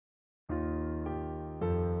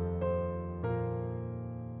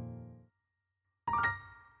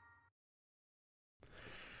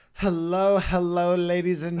Hello,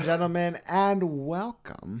 ladies and gentlemen, and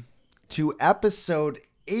welcome to episode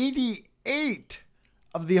 88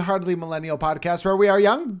 of the Hardly Millennial Podcast, where we are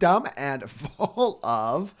young, dumb, and full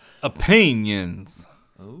of opinions.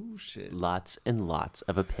 Oh, shit. Lots and lots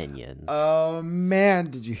of opinions. Oh,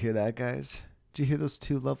 man. Did you hear that, guys? Did you hear those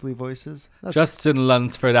two lovely voices? That's Justin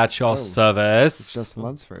Lunsford at your service. It's Justin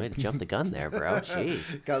Lunsford. Way to jump the gun there, bro.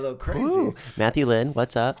 Jeez. Got a little crazy. Woo. Matthew Lynn,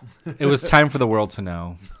 what's up? It was time for the world to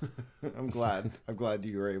know. I'm glad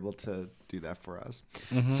you were able to do that for us.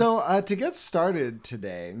 Mm-hmm. So to get started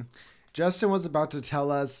today, Justin was about to tell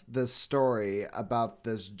us the story about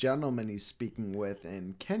this gentleman he's speaking with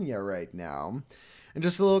in Kenya right now. And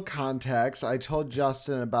just a little context, I told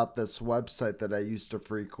Justin about this website that I used to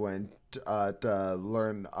frequent to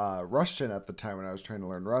learn Russian at the time when I was trying to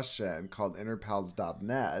learn Russian, called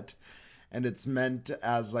innerpals.net. And it's meant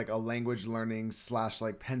as like a language learning /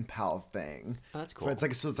 like pen pal thing. Oh, that's cool. It's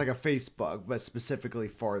like a Facebook, but specifically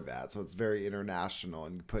for that. So it's very international,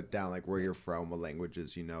 and you put down like where you're from, what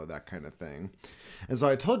languages you know, that kind of thing. And so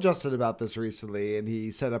I told Justin about this recently, and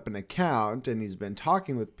he set up an account, and he's been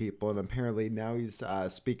talking with people, and apparently now he's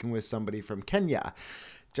speaking with somebody from Kenya.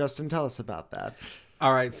 Justin, tell us about that.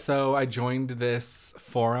 All right, so I joined this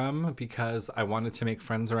forum because I wanted to make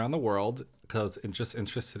friends around the world because I'm just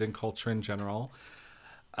interested in culture in general.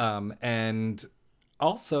 And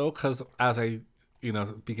also because as I,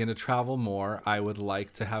 begin to travel more, I would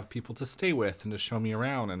like to have people to stay with and to show me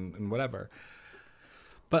around and whatever.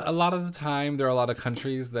 But a lot of the time, there are a lot of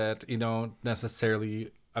countries that you don't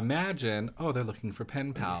necessarily imagine, they're looking for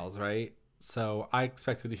pen pals, right? So I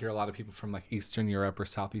expected to hear a lot of people from like Eastern Europe or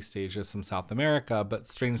Southeast Asia, some South America. But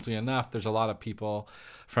strangely enough, there's a lot of people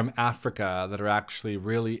from Africa that are actually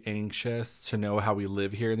really anxious to know how we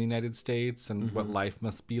live here in the United States and what life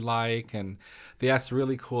must be like. And they ask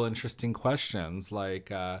really cool, interesting questions.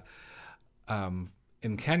 Like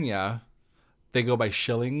in Kenya, they go by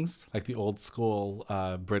shillings, like the old school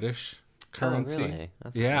British currency. Oh, really?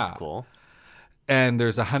 That's cool. And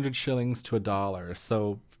there's 100 shillings to $1.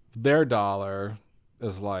 So their dollar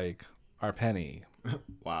is like our penny.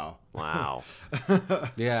 Wow.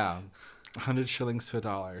 Yeah. 100 shillings to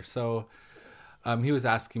 $1. So he was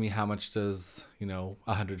asking me how much does,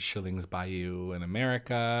 100 shillings buy you in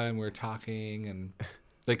America? And we were talking, and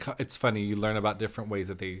it's funny. You learn about different ways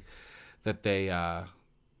that they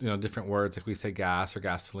different words. Like we say gas or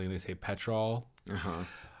gasoline, they say petrol. Uh-huh.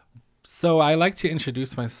 So I like to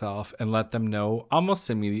introduce myself and let them know almost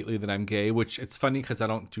immediately that I'm gay, which it's funny because I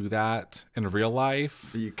don't do that in real life.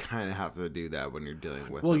 But you kind of have to do that when you're dealing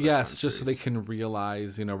with Well, other yes, countries. just so they can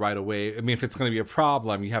realize, right away. I mean, if it's going to be a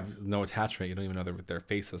problem, you have no attachment. You don't even know what their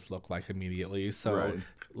faces look like immediately. So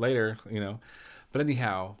later, But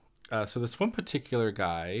anyhow, so this one particular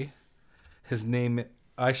guy, his name...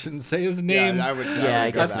 I shouldn't say his name. Yeah, I would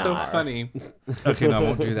That's so funny. Okay, no, I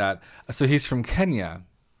won't do that. So he's from Kenya.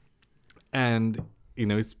 And,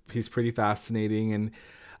 he's pretty fascinating.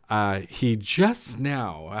 And he just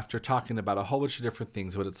now, after talking about a whole bunch of different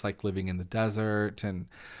things, what it's like living in the desert and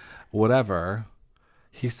whatever,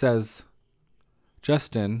 he says,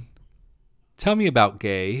 Justin, tell me about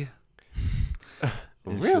gay.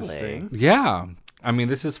 Really? Yeah. I mean,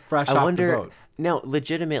 this is fresh off the boat. No,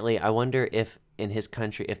 legitimately, I wonder if in his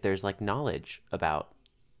country, if there's like knowledge about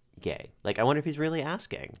gay. Like, I wonder if he's really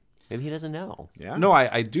asking. Maybe he doesn't know. Yeah. No,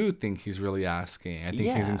 I do think he's really asking. I think he's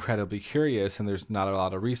Yeah. incredibly curious, and there's not a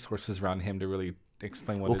lot of resources around him to really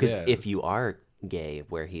explain what Well, it is. because if you are gay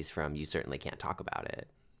where he's from, you certainly can't talk about it.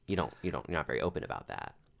 You're not very open about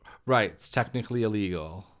that. Right, it's technically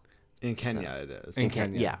illegal. In Kenya, it is. In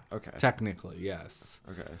Kenya. Yeah. Okay. Technically, yes.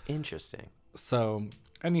 Okay. Interesting. So,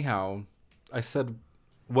 anyhow, I said,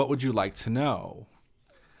 what would you like to know?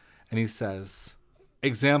 And he says,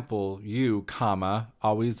 example, you, comma,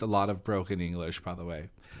 always a lot of broken English, by the way.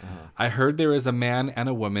 Uh-huh. I heard there is a man and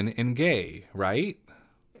a woman in gay, right?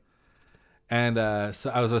 And so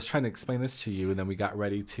I was trying to explain this to you, and then we got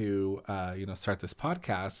ready to, start this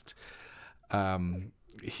podcast.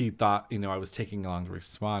 He thought, I was taking long to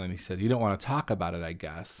respond, and he said, you don't want to talk about it, I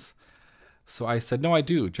guess. So I said, no, I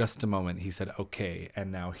do. Just a moment. He said, okay.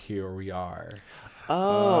 And now here we are.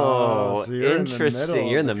 Oh, so you're interesting.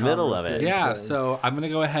 You're in the middle of it. Yeah, so I'm going to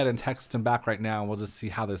go ahead and text him back right now, and we'll just see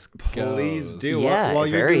how this goes. Please do. Yeah, While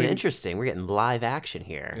you're very doing- interesting. We're getting live action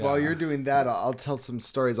here. While you're doing that, I'll tell some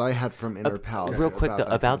stories I had from Inner Pals. Real quick though,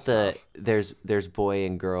 that about kind of the stuff. there's boy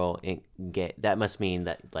and girl in gay. That must mean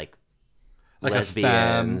that like Like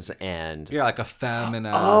lesbians and Yeah, like a femme and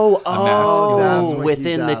a That's oh, what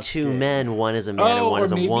within he's the two asking. men, one is a man and one or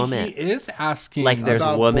is a maybe woman. he is asking. Like there's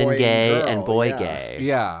About woman boy and gay girl, and boy yeah. gay.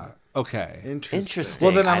 Yeah. Okay. Interesting.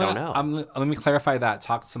 Well, then I don't know. let me clarify that.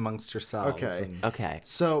 Talk amongst yourselves. Okay. and- Okay.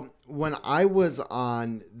 So when I was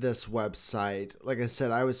on this website, like I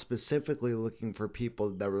said, I was specifically looking for people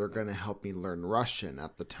that were going to help me learn Russian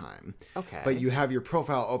at the time. Okay. But you have your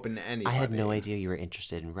profile open to I anybody. had no idea you were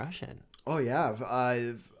interested in Russian. Oh yeah,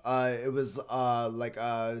 it was like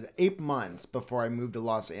 8 months before I moved to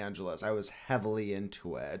Los Angeles. I was heavily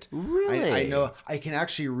into it. Really? I know I can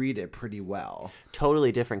actually read it pretty well.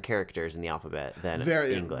 Totally different characters in the alphabet than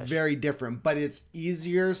Very English. very different, but it's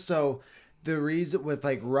easier. So the reason with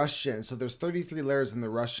like Russian, so there's 33 letters in the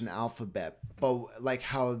Russian alphabet, but like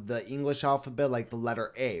how the English alphabet, like the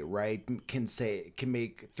letter A, right, can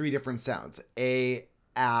make 3 different sounds: a,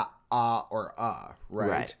 or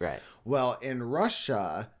right? Right. Well, in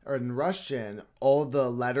Russian, all the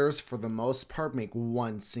letters for the most part make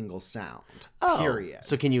one single sound. Period.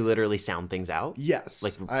 So can you literally sound things out? Yes,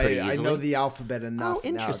 Like, pretty I know easily? the alphabet enough now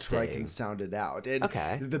to where I interesting. can sound it out. And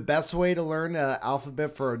Okay. the best way to learn an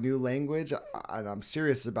alphabet for a new language, and I'm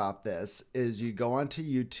serious about this, is you go onto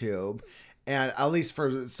YouTube. And at least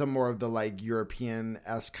for some more of the like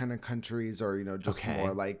European-esque kind of countries, or just Okay.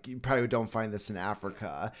 more like, you probably don't find this in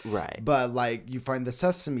Africa, Right. But like you find the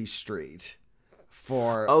Sesame Street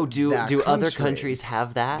for Do that other country. countries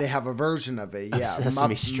have that? They have a version of it, yeah.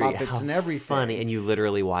 Sesame Street. Muppets How and everything. funny. And you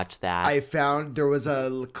literally watch that. I found there was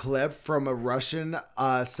a clip from a Russian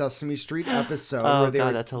Sesame Street episode Oh, where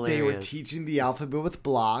God, that's they were hilarious. teaching the alphabet with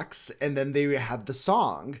blocks, and then they had the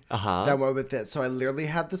song Uh-huh. that went with it. So I literally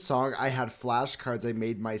had the song. I had flashcards I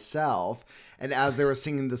made myself, and as they were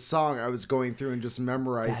singing the song, I was going through and just That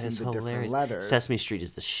memorizing is the different hilarious. letters. Sesame Street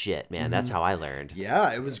is the shit, man. That's how I learned.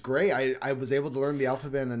 Yeah, it was great. I was able to learn the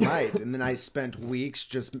alphabet in a night, and then I spent weeks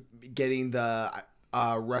just getting the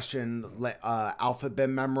Russian alphabet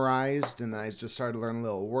memorized, and then I just started learning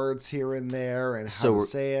little words here and there and how to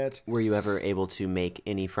say it. Were you ever able to make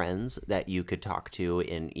any friends that you could talk to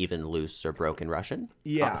in even loose or broken Russian?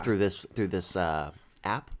 Yeah. Through this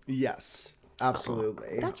app? Yes,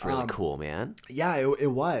 absolutely. That's really cool, man. Yeah,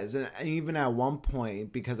 it was. And even at one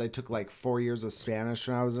point, because I took like 4 years of Spanish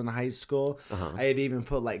when I was in high school, I had even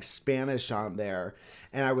put like Spanish on there.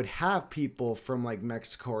 And I would have people from like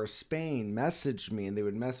Mexico or Spain message me, and they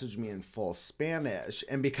would message me in full Spanish.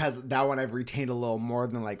 And because that one I've retained a little more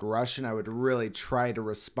than like Russian, I would really try to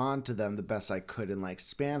respond to them the best I could in like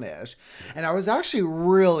Spanish. And I was actually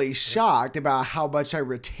really shocked about how much I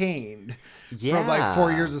retained. From like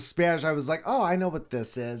 4 years of Spanish. I was like, oh, I know what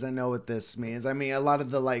this is. I know what this means. I mean, a lot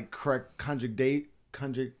of the like correct conjugations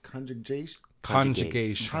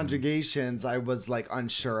I was like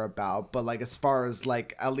unsure about, but like as far as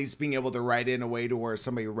like at least being able to write it in a way to where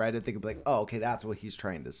somebody read it, they could be like, oh, okay, that's what he's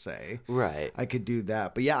trying to say. Right. I could do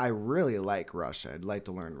that. But yeah, I really like Russian. I'd like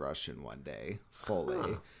to learn Russian one day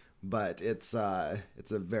fully. But it's a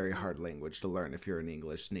very hard language to learn if you're an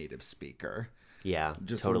English native speaker. Yeah.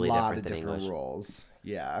 Just totally a lot different of than different English. roles.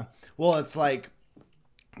 Yeah. Well, it's like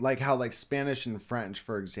how like Spanish and French,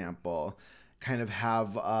 for example, kind of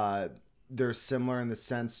have they're similar in the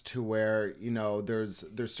sense to where there's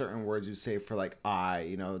certain words you say for like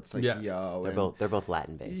it's like Yes. yo. They're both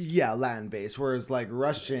Latin based. Yeah, Latin based. Whereas like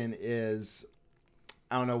Russian is,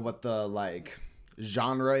 I don't know what the like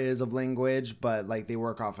genre is of language, but like they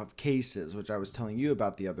work off of cases, which I was telling you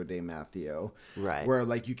about the other day, Matthew. Right. Where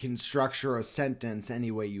like you can structure a sentence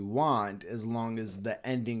any way you want, as long as the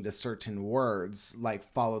ending to certain words like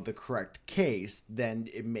follow the correct case, then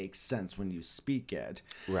it makes sense when you speak it.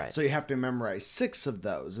 Right. So you have to memorize 6 of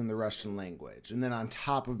those in the Russian language. And then on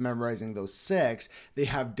top of memorizing those 6, they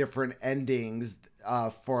have different endings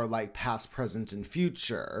for like past, present, and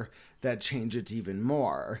future that change it even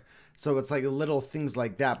more. So it's like little things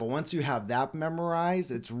like that. But once you have that memorized,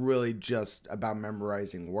 it's really just about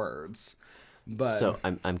memorizing words. But So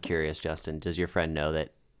I'm curious, Justin. Does your friend know that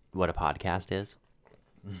what a podcast is?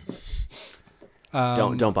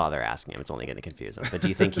 Don't bother asking him. It's only going to confuse him. But do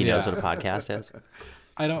you think he knows Yeah. what a podcast is?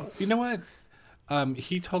 I don't. You know what?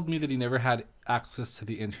 He told me that he never had access to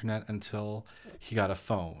the internet until he got a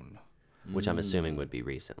phone. Which I'm assuming would be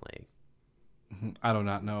recently. I do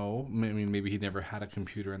not know. I mean, maybe he never had a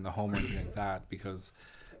computer in the home or anything like that because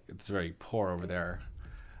it's very poor over there.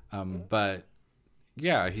 But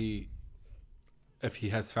yeah, if he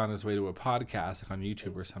has found his way to a podcast, like on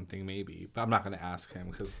YouTube or something, maybe. But I'm not going to ask him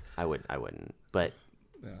because I wouldn't. But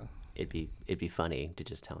yeah. it'd be funny to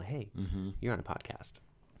just tell him, hey, you're on a podcast.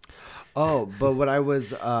 Oh, but what I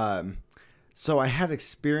was so I had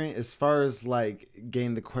experience as far as like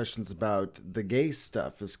getting the questions about the gay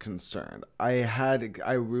stuff is concerned.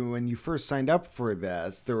 When you first signed up for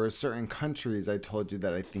this, there were certain countries I told you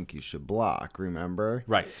that I think you should block, remember?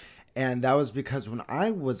 Right. And that was because when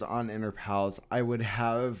I was on Interpals, I would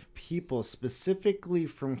have people specifically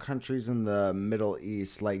from countries in the Middle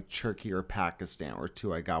East, like Turkey or Pakistan, or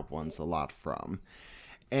two I got ones a lot from.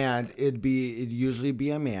 And it'd usually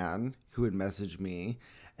be a man who would message me,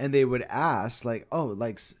 and they would ask like, "Oh,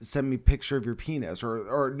 like send me a picture of your penis,"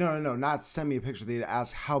 or no, not send me a picture. They'd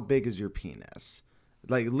ask, "How big is your penis?"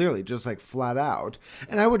 Like literally just like flat out.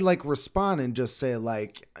 And I would like respond and just say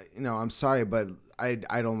like, I'm sorry, but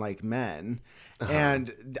I don't like men.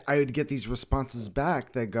 And I would get these responses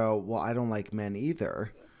back that go, "Well, I don't like men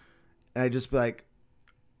either." And I'd just be like,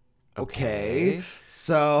 okay.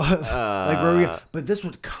 So like where we, but this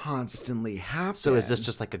would constantly happen. So is this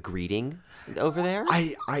just like a greeting over there?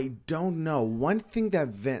 I don't know. One thing that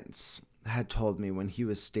Vince had told me when he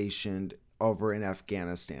was stationed over in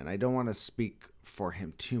Afghanistan, I don't want to speak for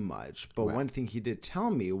him too much, but one thing he did tell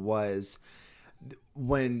me was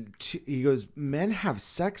he goes, men have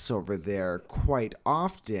sex over there quite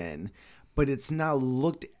often, but it's not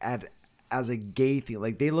looked at as a gay thing.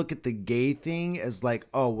 Like they look at the gay thing as like,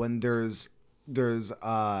 oh, when there's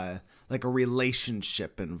like a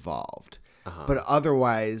relationship involved, but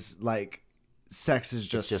otherwise like sex is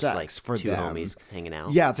just it's just sex like for two them. homies hanging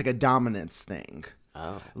out. Yeah, it's like a dominance thing.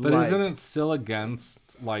 Oh. But Like- isn't it still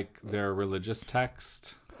against like their religious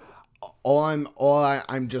text?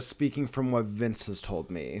 I'm just speaking from what Vince has told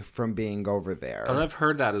me from being over there. Because I've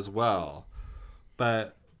heard that as well,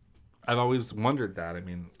 but I've always wondered that. I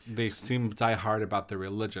mean, they seem diehard about their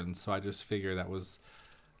religion, so I just figure that was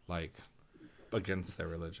like against their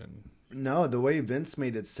religion. No, the way Vince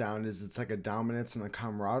made it sound is it's like a dominance and a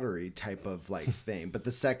camaraderie type of like thing. But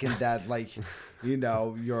the second that like,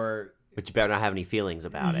 you're But you better not have any feelings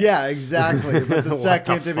about it. yeah, exactly. But the What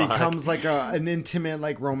second the it fuck? becomes like an intimate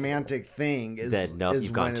like romantic thing is Then, nope, is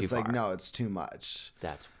you've gone when too it's like far. no, it's too much.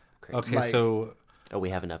 That's crazy. Okay, Like- so Oh, we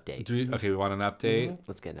have an update. we want an update.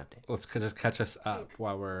 Let's get an update. Let's just catch us up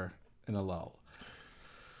while we're in a lull.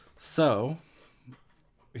 So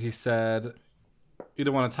he said, "You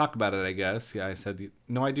don't want to talk about it, I guess." Yeah, I said,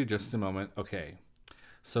 "No, I do. Just a moment." Okay.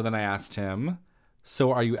 So then I asked him,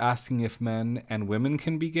 "So are you asking if men and women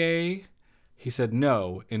can be gay?" He said,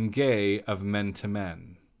 "No, in gay of men to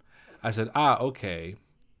men." I said, okay.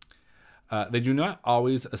 They do not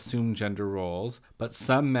always assume gender roles, but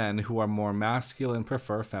some men who are more masculine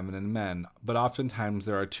prefer feminine men. But oftentimes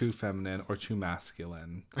there are two feminine or two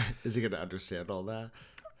masculine. Is he gonna understand all that?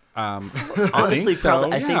 Honestly, so,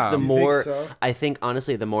 probably. I yeah. think the You think more, so? I think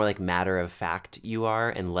honestly, the more like matter of fact you are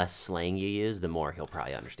and less slang you use, the more he'll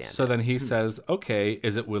probably understand. So it. then he says, "Okay,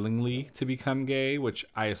 is it willingly to become gay?" Which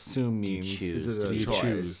I assume means choose Is it do a you choice?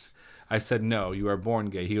 choose? I said, "No, you are born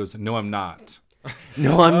gay." He goes, "No, I'm not."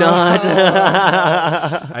 No, I'm not.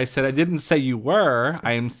 I said, "I didn't say you were.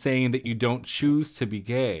 I am saying that you don't choose to be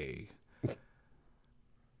gay."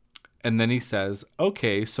 And then he says,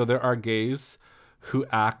 "Okay, so there are gays who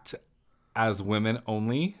act as women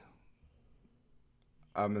only."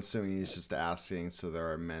 I'm assuming he's just asking. So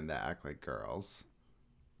there are men that act like girls.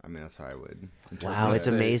 I mean, that's how I would. interpret Wow, it's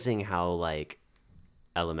it. amazing how like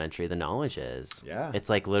elementary the knowledge is. Yeah. It's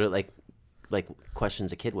like literally like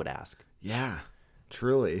questions a kid would ask. Yeah,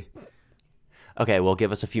 truly. Okay, well,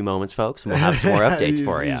 give us a few moments, folks, and we'll have some more updates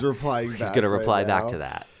for you. He's replying. He's gonna reply back to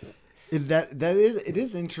that. It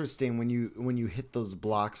is interesting when you hit those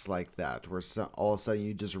blocks like that, where all of a sudden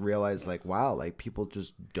you just realize like, wow, like people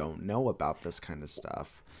just don't know about this kind of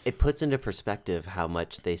stuff. It puts into perspective how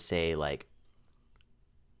much they say like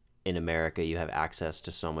in America you have access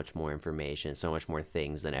to so much more information, so much more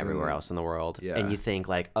things than everywhere else in the world. Yeah. And you think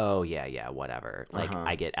like, oh yeah, whatever. Like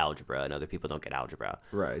I get algebra and other people don't get algebra.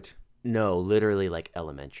 Right. No, literally like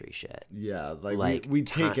elementary shit. Yeah, like, Like, we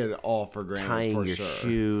take ti- it all for granted. Tying for your sure.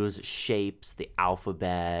 shoes, shapes, the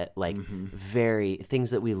alphabet, like very things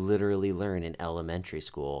that we literally learn in elementary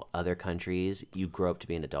school. Other countries, you grow up to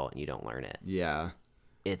be an adult and you don't learn it. Yeah,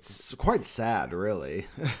 It's it's quite sad, really.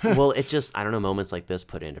 well, it just I don't know, moments like this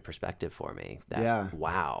put it into perspective for me. That, Yeah.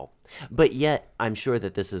 wow. But yet, I'm sure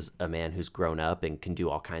that this is a man who's grown up and can do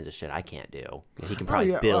all kinds of shit I can't do. He can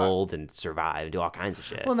probably yeah, build and survive and do all kinds of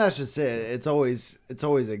shit. Well, that's just it. It's always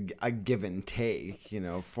a give and take,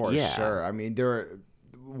 for Yeah. sure. I mean,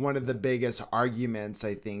 one of the biggest arguments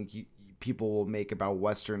I think people will make about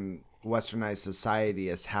westernized society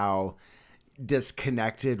is how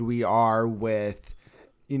disconnected we are with,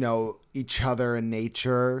 each other in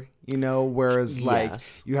nature, whereas like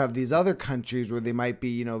Yes. you have these other countries where they might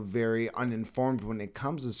be, very uninformed when it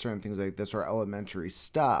comes to certain things like this or elementary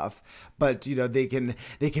stuff, but they can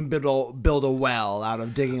build a well out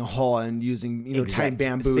of digging a hole and using, tying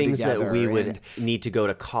bamboo things together. that we would and- need to go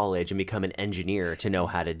to college and become an engineer to know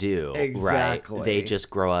how to do. Exactly. Right? They just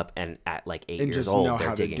grow up and at like 8 and years just old, know they're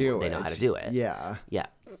how to digging. do They it. know how to do it. Yeah, Yeah.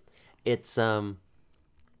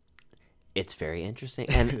 It's very interesting,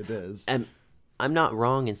 and it is. and I'm not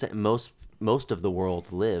wrong in saying most of the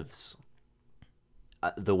world lives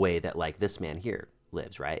the way that like this man here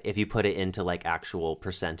lives, right? If you put it into like actual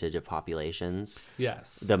percentage of populations,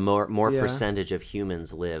 Yes. the more Yeah. percentage of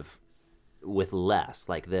humans live with less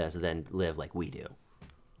like this than live like we do.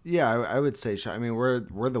 Yeah, I would say. I mean, we're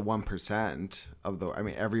the 1% of the. I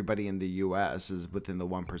mean, everybody in the U.S. is within the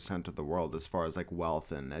 1% of the world as far as like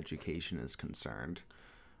wealth and education is concerned.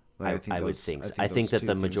 Like, I would those- think so. I I think those that two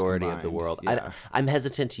the things majority of the combined, world. Yeah. I'm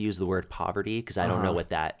hesitant to use the word poverty because I don't know what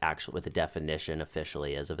the definition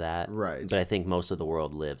officially is of that. Right. But I think most of the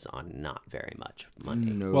world lives on not very much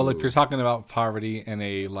money. No. Well, if you're talking about poverty in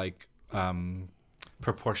a like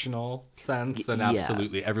proportional sense, then Yes.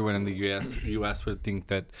 absolutely everyone in the US would think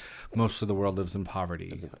that most of the world lives in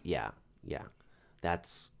poverty. Yeah.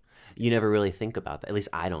 That's you never really think about that. At least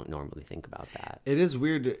I don't normally think about that. It is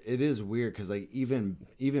weird. It is weird because like even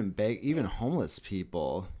homeless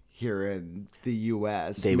people here in the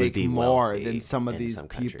U.S. They would make be more wealthy than some of in these some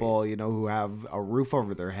people, countries. who have a roof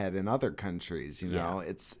over their head in other countries. Yeah.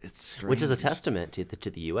 It's strange. Which is a testament to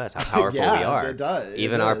the U.S. how powerful Yeah, we are. it does.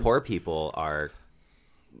 Even It our is. poor people are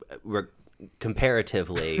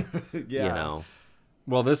comparatively, Yeah.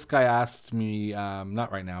 Well, this guy asked me,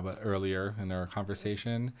 not right now, but earlier in our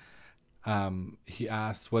conversation, he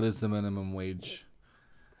asked, "What is the minimum wage?"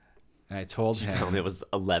 And I told Tell them him it was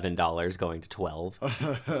 $11 going to 12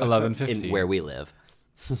 $11.50. in where we live.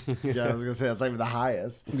 Yeah, I was gonna say that's like the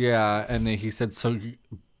highest. Yeah, and then he said, "So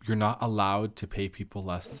you're not allowed to pay people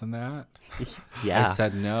less than that?" Yeah. I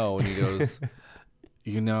said no, and he goes,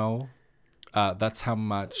 that's how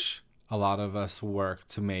much a lot of us work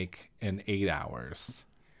to make in 8 hours.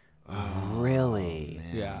 Really?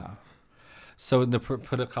 Yeah. So to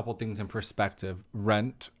put a couple things in perspective,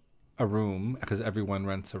 rent a room, because everyone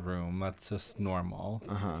rents a room. That's just normal.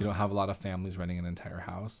 You don't have a lot of families renting an entire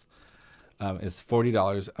house. Is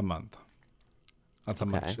 $40 a month. That's how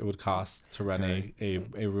much it would cost to rent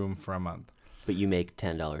a room for a month. But you make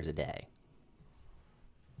 $10 a day.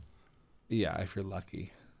 Yeah, if you're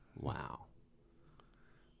lucky. Wow.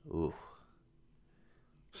 Ooh.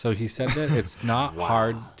 So he said that it's not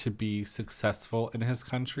hard to be successful in his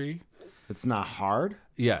country. It's not hard.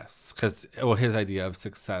 Yes, because his idea of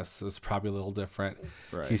success is probably a little different.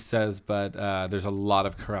 Right. He says, but there's a lot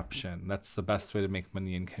of corruption. That's the best way to make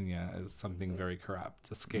money in Kenya is something very corrupt,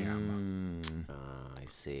 a scam. I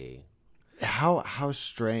see. How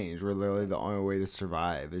strange. Where literally the only way to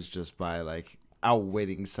survive is just by like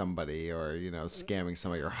outwitting somebody or scamming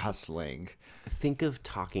somebody or hustling. Think of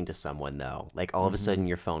talking to someone, though. Like, all of a sudden,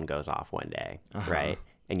 your phone goes off one day, right?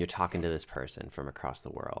 And you're talking to this person from across the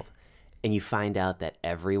world. And you find out that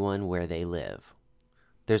everyone where they live,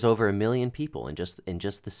 there's over 1 million people in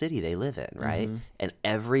just the city they live in, right? And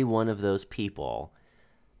every one of those people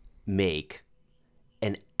make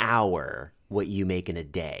an hour what you make in a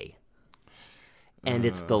day. And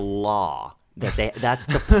it's the law that's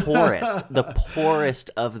the poorest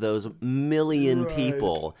of those 1 million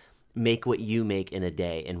people make what you make in a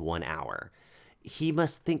day in 1 hour. He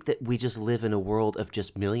must think that we just live in a world of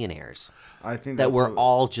just millionaires. I think That that's we're what-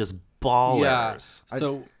 all just ballers. Yeah.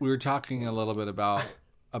 So we were talking a little bit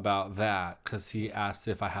about that because he asked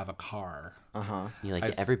if I have a car. You're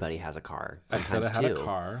like, everybody has a car. I said Sometimes I had two. a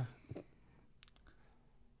car.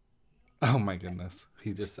 Oh my goodness!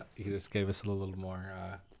 He just gave us a little more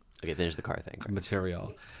Okay, finish the car thing.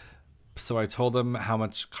 material. So I told him how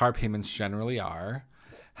much car payments generally are,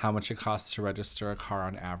 how much it costs to register a car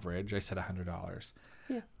on average. I said $100.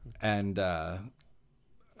 Yeah. And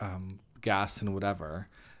gas and whatever.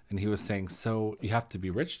 And he was saying, so you have to be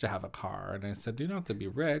rich to have a car. And I said, you don't have to be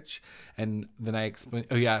rich. And then I explained,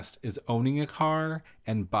 he asked, is owning a car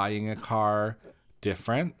and buying a car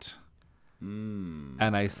different? And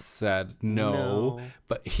I said, no,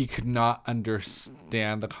 but he could not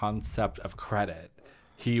understand the concept of credit.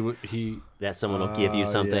 He That someone will give you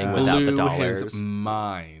something without the blew dollars. his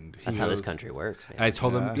mind. That's He how this goes- country works, man. And I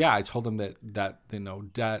told him, I told him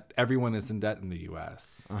that debt. Everyone is in debt in the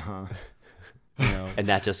U.S. You know? And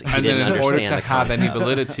that just, he And didn't then in order understand to the have any concept.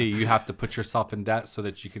 validity, you have to put yourself in debt so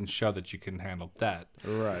that you can show that you can handle debt.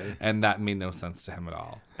 Right. And that made no sense to him at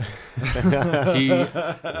all.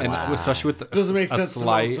 Especially with Doesn't make a sense to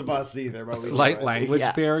slight, most of us either. But a we slight do it. language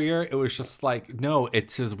Yeah. barrier. It was just like, no,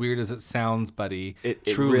 it's as weird as it sounds, buddy. It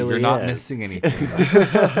Truly, really you're not is. missing anything.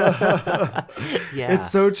 Yeah. It's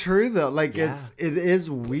so true though. Like Yeah. it is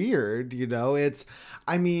weird, you know.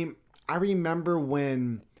 I remember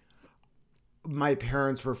when my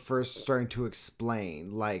parents were first starting to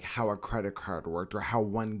explain like how a credit card worked or how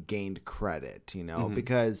one gained credit, you know,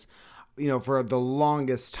 because for the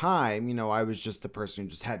longest time, I was just the person who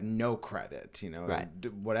just had no credit, Right.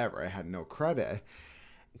 whatever. I had no credit.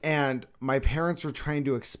 And my parents were trying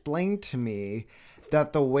to explain to me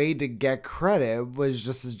that the way to get credit was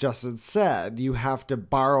just as Justin said, you have to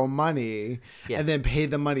borrow money and then pay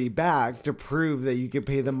the money back to prove that you can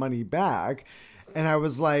pay the money back. And I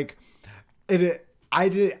was like,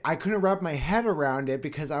 I couldn't wrap my head around it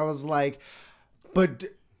because I was like, but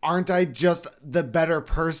aren't I just the better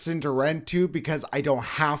person to rent to because I don't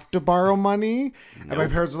have to borrow money? And my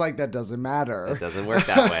parents were like, that doesn't matter. It doesn't work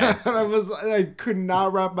that way. And I could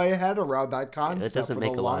not wrap my head around that concept. It doesn't for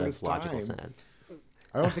make the a lot of longest logical time. sense.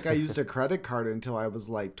 I don't think I used a credit card until I was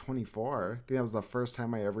like 24. I think that was the first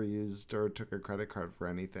time I ever used or took a credit card for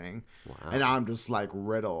anything. Wow. And I'm just like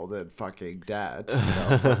riddled in fucking debt,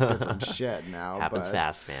 for different shit now. Happens but,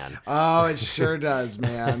 fast, man. Oh, it sure does,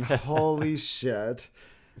 man. Holy shit.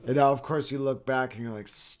 And now, of course, you look back and you're like,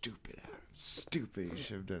 stupid, Adam. Stupid. You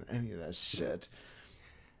should have done any of that shit.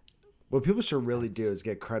 What people should really do is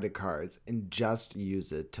get credit cards and just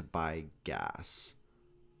use it to buy gas.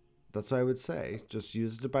 That's what I would say. Just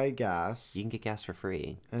use it to buy gas. You can get gas for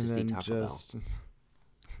free. And Just then eat Taco just... Bell.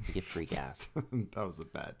 You get free gas. That was a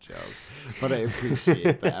bad joke. But I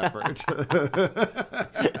appreciate the effort.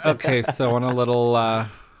 Okay, so on a little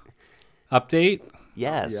update.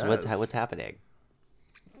 Yes. Yes. What's happening?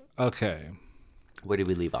 Okay. Where did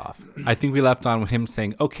we leave off? I think we left on with him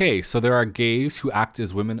saying, okay, so there are gays who act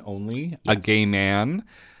as women only, a gay man.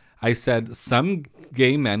 I said, some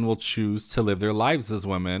gay men will choose to live their lives as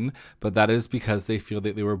women, but that is because they feel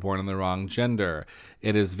that they were born in the wrong gender.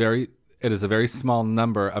 It is a very small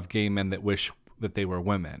number of gay men that wish that they were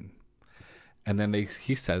women. And then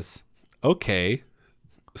he says, okay,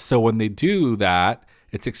 so when they do that,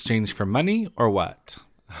 it's exchanged for money or what?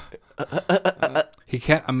 He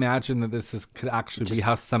can't imagine that could actually be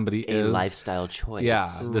how somebody A is. lifestyle choice. Yeah,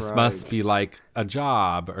 this Right. must be like a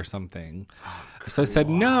job or something. So I said,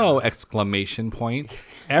 no, exclamation point.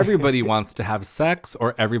 Everybody wants to have sex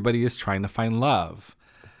or everybody is trying to find love.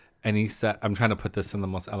 And he said, I'm trying to put this in the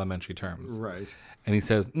most elementary terms. Right. And he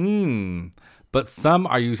says, but some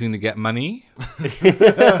are using to get money.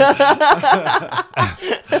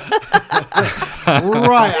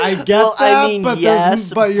 Right, I get Well, that, I mean,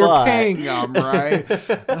 yes, but you're but- paying them, right?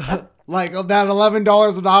 Like that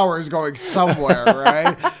 $11 an hour is going somewhere,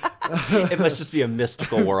 right? It must just be a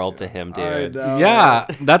mystical world to him, I dude. know. Yeah,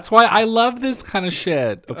 that's why I love this kind of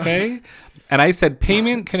shit, okay? And I said,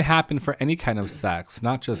 payment can happen for any kind of sex,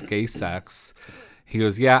 not just gay sex. He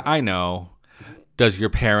goes, yeah, I know. Does your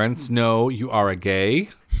parents know you are a gay?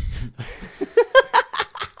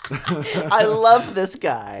 I love this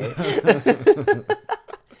guy.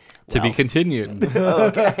 To be continued.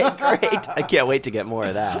 Okay, great. I can't wait to get more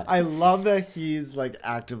of that. I love that he's like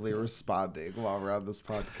actively responding while we're on this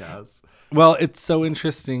podcast. Well, it's so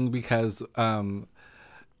interesting because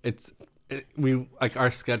we like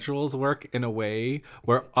our schedules work in a way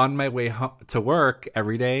where on my way to work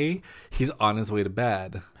every day, he's on his way to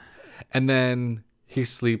bed. And then he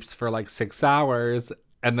sleeps for like 6 hours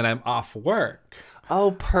and then I'm off work.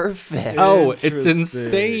 Oh, perfect. Oh, it's Interesting.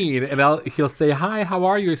 insane. And he'll say, hi, how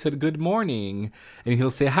are you? I said, good morning. And he'll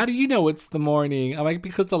say, how do you know it's the morning? I'm like,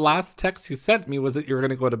 because the last text you sent me was that you were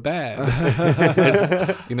going to go to bed.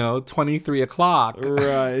 It's, 23 o'clock.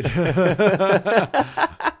 Right.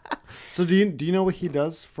 So do you know what he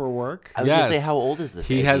does for work? I was going to say, Yes. how old is this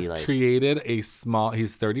guy? He Is has like, created he's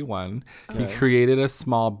 31. He created a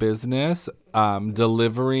small business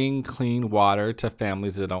delivering clean water to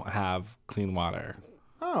families that don't have clean water.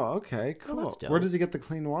 Oh, okay, cool. that's dope. Where does he get the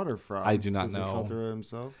clean water from? I do not Does know. he filter it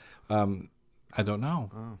himself? I don't know.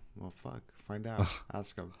 Oh, well, fuck. Find out.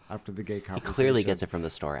 Ask him after the gay he conversation. clearly gets it from the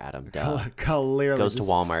store, Adam. Duh. Clearly Goes to just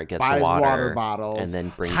Walmart, gets buys the water bottles, and then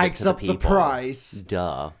brings hikes it to up the people. the price.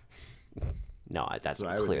 Duh. No, that's what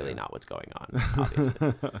I would clearly do. not what's going on,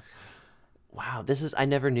 obviously. Wow, I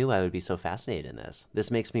never knew I would be so fascinated in this. This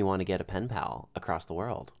makes me want to get a pen pal across the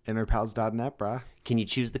world. Innerpals.net, bruh. Can you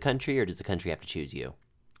choose the country or does the country have to choose you?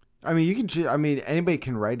 I mean, you can choose. I mean, anybody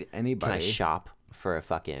can write anybody. Can I shop for a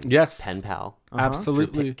fucking Yes. pen pal?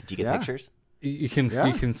 Absolutely. Do you get Yeah. pictures? You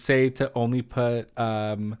can say to only put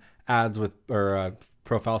ads with or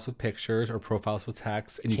profiles with pictures or profiles with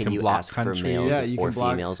text, and you Can can you block ask for countries. males Yeah, you or can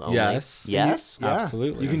block- females only? Yes. Yes. Yeah.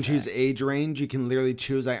 Absolutely. You can choose age range. You can literally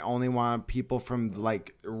choose. I only want people from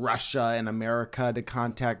like Russia and America to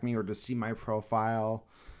contact me or to see my profile.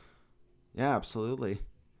 Yeah, absolutely.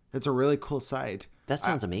 It's a really cool site. That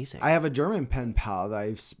sounds amazing. I have a German pen pal that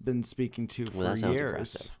I've been speaking to for that sounds years.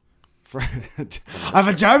 impressive. I have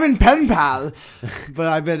a German pen pal, but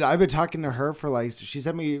I've been talking to her for like she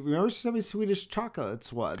sent me Swedish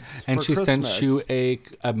chocolates once, And for she sent Christmas. you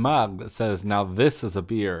a mug that says, "Now this is a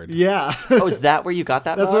beard." Yeah, Oh, is that where you got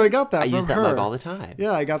that That's mug? where I got that I from use that her. mug all the time.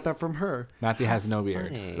 yeah, I got that from her. Matthew has no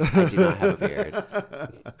beard. Funny. I do not have a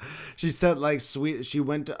beard. She said like she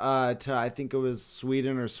went to I think it was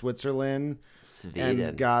Sweden or Switzerland. Sweden.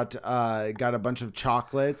 And got a bunch of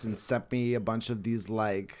chocolates and sent me a bunch of these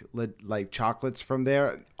like chocolates from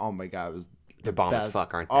there. Oh my god, it was They're bomb as best.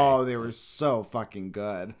 fuck, aren't they? Oh, they were so fucking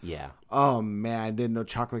good. Yeah. Oh man, I didn't know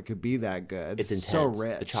chocolate could be that good. It's intense. So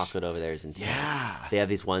rich. The chocolate over there is intense. Yeah. They have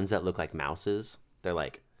these ones that look like mouses. They're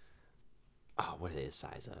like, oh, what are they the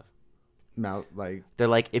size of? Like They're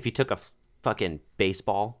like if you took a fucking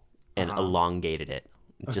baseball and elongated it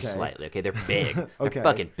just Okay. slightly. Okay, they're big. Okay. They're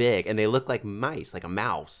fucking big, and they look like mice, like a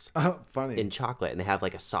mouse funny. in chocolate, and they have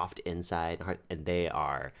like a soft inside, and they're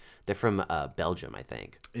from Belgium, I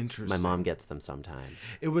think. Interesting. My mom gets them sometimes.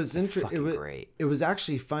 It was interesting. fucking It was great. It was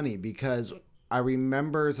actually funny because I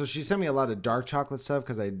remember. So she sent me a lot of dark chocolate stuff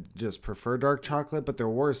because I just prefer dark chocolate. But there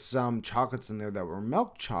were some chocolates in there that were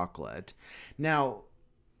milk chocolate. Now,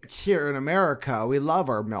 here in America, we love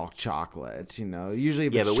our milk chocolate. You know, usually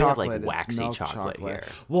if Yeah, it's but we have, chocolate, like, it's waxy milk chocolate here.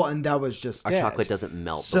 Well, and that was just Our it. chocolate doesn't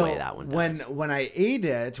melt So the way that one does. when I ate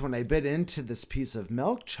it, when I bit into this piece of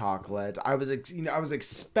milk chocolate, I was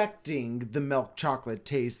expecting the milk chocolate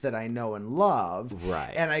taste that I know and love,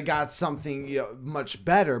 Right. And I got something much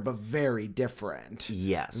better, but very different.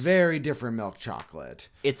 Yes. Very different milk chocolate.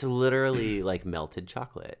 It's literally like melted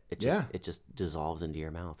chocolate. Yeah. It just dissolves into your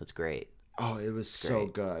mouth. It's great. Oh, it was so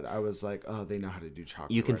great. good. I was like, oh, they know how to do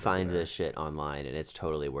chocolate. You can right over find there. this shit online, and it's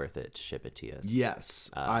totally worth it to ship it to you. Yes,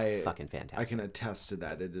 Fucking fantastic. I can attest to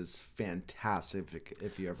that. It is fantastic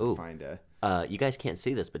if you ever find it. You guys can't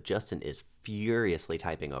see this, but Justin is furiously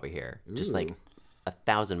typing over here, just like Ooh.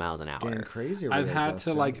 1,000 miles an hour. Getting crazy. over I've there, had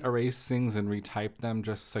Justin. to like erase things and retype them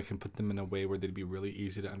just so I can put them in a way where they'd be really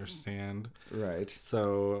easy to understand. Right.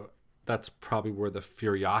 So that's probably where the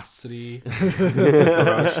furiosity, the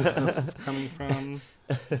ferociousness is coming from.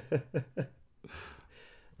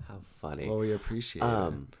 How funny. Well, we appreciate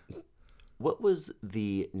it. What was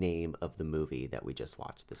the name of the movie that we just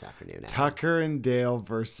watched this afternoon? Adam? Tucker and Dale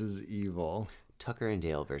versus Evil. Tucker and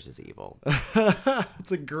Dale versus Evil.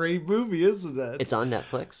 It's a great movie, isn't it? It's on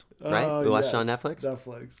Netflix, right? Oh, We watched it on yes. Netflix?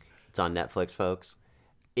 Netflix. It's on Netflix, folks.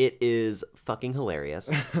 It is fucking hilarious.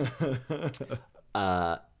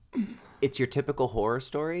 It's your typical horror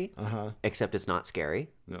story, except it's not scary.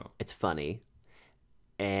 No. It's funny.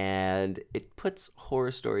 And it puts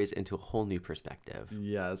horror stories into a whole new perspective.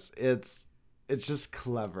 Yes, it's just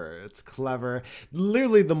clever. It's clever.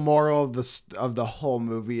 Literally, the moral of the whole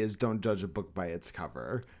movie is don't judge a book by its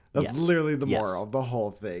cover. That's Yes. literally the Yes. moral of the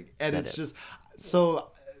whole thing. And That it's is. just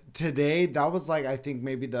so today that was like I think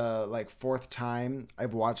maybe the fourth time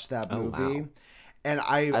I've watched that movie. wow. And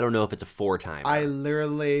I don't know if it's a 4-timer. I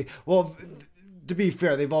literally, well, to be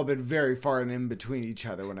fair, they've all been very far and in between each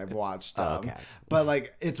other when I've watched them. okay. But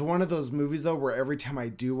like, it's one of those movies though where every time I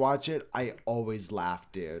do watch it, I always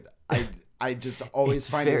laugh, dude. I just always It's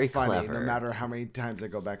find very it funny, clever. no matter how many times I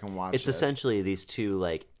go back and watch It's it. essentially these two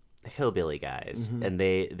like hillbilly guys, Mm-hmm. and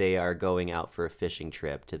they are going out for a fishing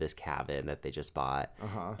trip to this cabin that they just bought.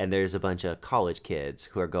 And there's a bunch of college kids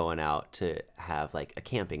who are going out to have like a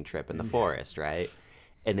camping trip in the forest, right?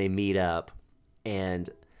 And they meet up, and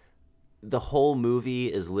the whole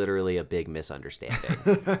movie is literally a big misunderstanding.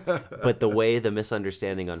 But the way the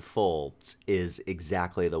misunderstanding unfolds is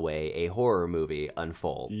exactly the way a horror movie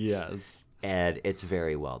unfolds. Yes. And it's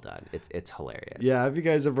very well done. It's hilarious. Yeah, if you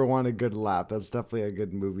guys ever want a good laugh, that's definitely a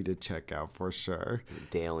good movie to check out for sure.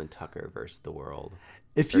 Dale and Tucker versus the world.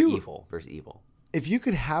 If Or you evil versus evil. if you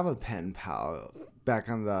could have a pen pal back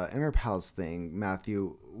on the Inner Pals thing,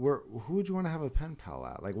 Matthew, who would you want to have a pen pal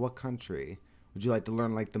at? Like what country would you like to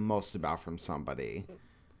learn like the most about from somebody?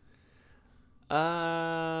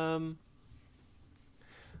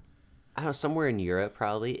 I don't know, somewhere in Europe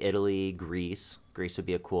probably. Italy, Greece. Greece would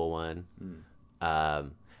be a cool one.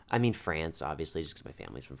 I mean France, obviously, just because my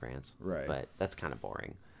family's from France. Right. But that's kind of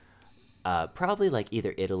boring. Probably like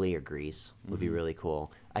either Italy or Greece would be really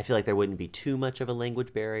cool. I feel like there wouldn't be too much of a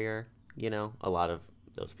language barrier. A lot of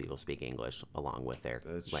those people speak English along with their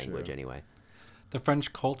language true. anyway. The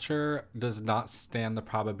French culture does not stand the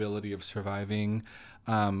probability of surviving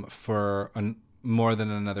for more than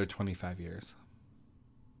another 25 years.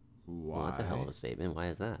 Why? Well, that's a hell of a statement. Why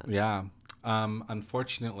is that? Yeah.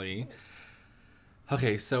 Unfortunately.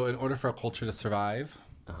 Okay, so in order for a culture to survive,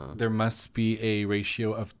 there must be a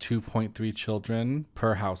ratio of 2.3 children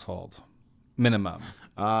per household. Minimum.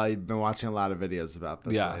 You've been watching a lot of videos about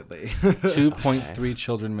this Yeah. lately. 2.3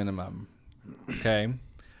 children minimum. Okay.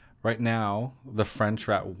 Right now, the French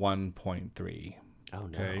are at 1.3. Oh,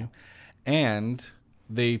 no. Okay. And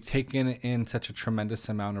they've taken in such a tremendous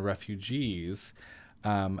amount of refugees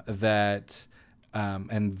that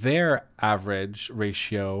and their average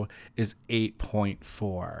ratio is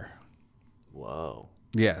 8.4. Whoa.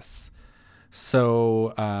 Yes.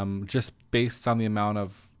 So just based on the amount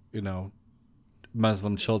of,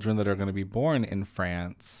 Muslim children that are going to be born in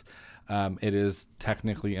France, it is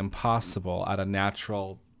technically impossible at a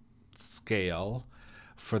natural scale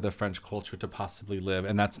for the French culture to possibly live.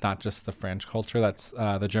 And that's not just the French culture, that's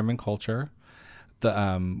the German culture, the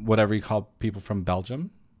whatever you call people from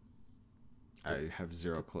Belgium. I have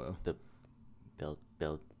zero clue. The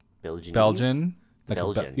Belgian. Belgian. Like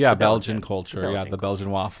Belgian. yeah, The Belgian Belgian. culture. The Yeah, Belgian the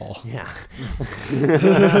Belgian waffle. Yeah.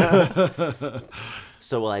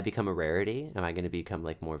 So will I become a rarity? Am I going to become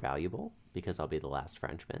like more valuable because I'll be the last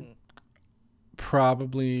Frenchman?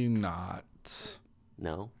 Probably not.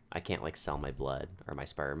 No, I can't like sell my blood or my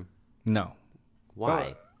sperm. No.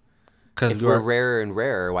 Why? Because If we're rarer and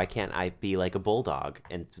rarer, why can't I be like a bulldog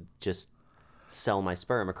and just sell my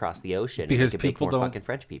sperm across the ocean? Because and make people more don't fucking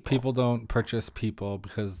French people. People don't purchase people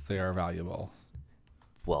because they are valuable.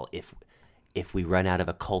 Well, if we run out of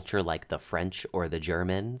a culture like the French or the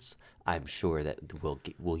Germans, I'm sure that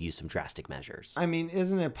we'll use some drastic measures. I mean,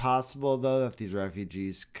 isn't it possible, though, that these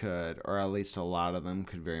refugees could, or at least a lot of them,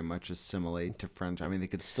 could very much assimilate to French? I mean, they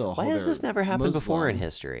could still Why hold has their this never happened before in Muslim.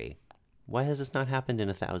 history? Why has this not happened in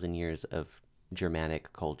 1,000 years of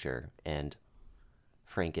Germanic culture and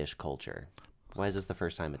Frankish culture? Why is this the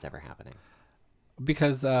first time it's ever happening?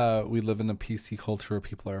 Because we live in a PC culture where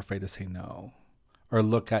people are afraid to say no or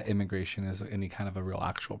look at immigration as any kind of a real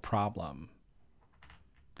actual problem.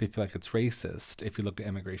 They feel like it's racist if you look at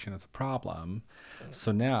immigration as a problem.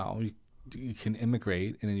 So now you can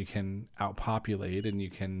immigrate and then you can outpopulate and you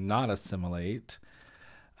can not assimilate.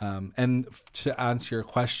 And to answer your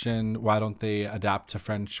question, why don't they adapt to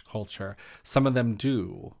French culture? Some of them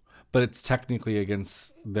do, but it's technically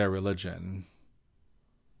against their religion.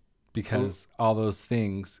 Because all those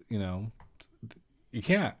things, you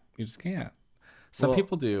can't. You just can't. Some Well-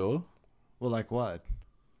 people do. Well, like what?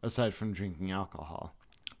 Aside from drinking alcohol.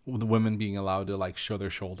 The women being allowed to like show their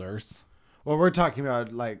shoulders. Well, we're talking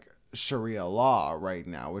about like Sharia law right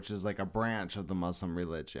now, which is like a branch of the Muslim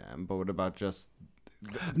religion. But what about just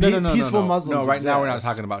peaceful Muslims? No, right now we're not exist.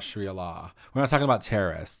 talking about Sharia law. We're not talking about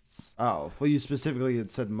terrorists. Oh, well, you specifically had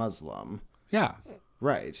said Muslim, Yeah,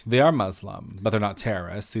 right? they are Muslim, but they're not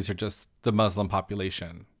terrorists. These are just the Muslim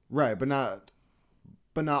population. Right, but not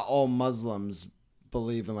all Muslims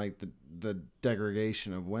believe in like the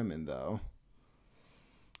degradation of women, though.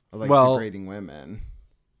 Or, like Well, degrading women.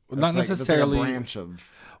 Not That's necessarily. like a branch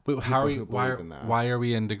of. Wait, how are people we? who believe in that. Why are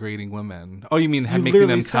we in degrading women? Oh, you mean You making them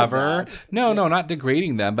literally said cover? that. No, not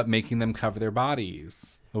degrading them, but making them cover their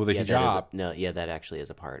bodies with a Yeah, hijab. that actually is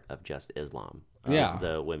a part of just Islam. Yeah. Is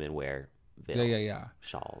the women wear veils, Yeah.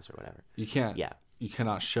 shawls or whatever. You can't. Yeah. You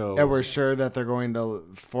cannot show. And we're sure that they're going to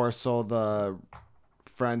force all the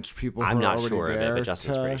French people. I'm who are not already sure of it, there but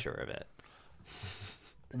Justin's to- pretty sure of it.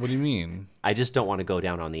 What do you mean? I just don't want to go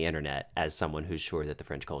down on the internet as someone who's sure that the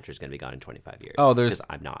French culture is going to be gone in 25 years. Oh, there's- 'cause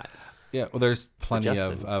I'm not. Yeah, well, there's plenty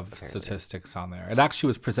Justin, of apparently. statistics on there. It actually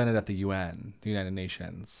was presented at the UN, the United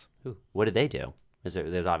Nations. Ooh, what did they do?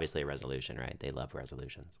 There's obviously a resolution, right? They love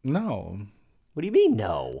resolutions. No, What do you mean,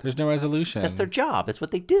 no? there's no resolution. That's their job. That's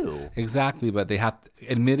what they do. Exactly, but they have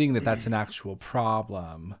admitting that that's an actual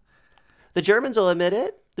problem. The Germans will admit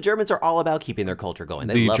it. The Germans are all about keeping their culture going.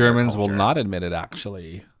 They The love their Germans will culture. not admit it.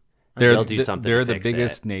 Actually, They'll do something They're to the fix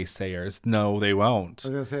biggest it. naysayers. No, they won't. I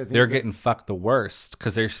was gonna say, I think They're that- getting fucked the worst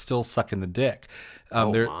because they're still sucking the dick.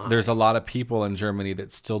 Oh my. There's a lot of people in Germany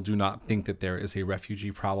that still do not think that there is a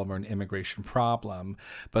refugee problem or an immigration problem,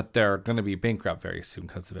 but they're going to be bankrupt very soon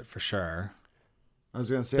because of it for sure. I was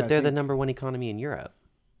gonna say, But I they're the think- number one economy in Europe.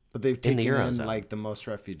 But they've in taken the in Eurozone. like the most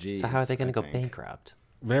refugees. So how are they going to I go think. bankrupt?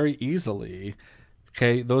 Very easily.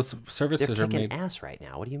 Okay, those They're services are kicking made. ass right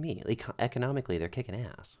now. What do you mean? Economically, they're kicking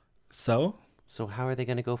ass. So So how are they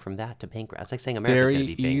going to go from that to bankrupt? It's like saying America's going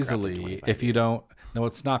Very to be bankrupt in easily. 25 If you years. don't, no,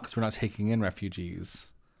 it's not, because we're not taking in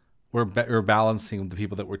refugees. We're balancing the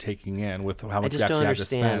people that we're taking in with how I much we just don't actually have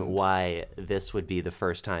to understand spend. why this would be the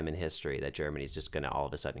first time in history that Germany's just going to all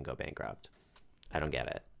of a sudden go bankrupt. I don't get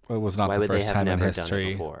it. It was not Why the would they first have time in never done it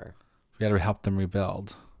history. before? We had to help them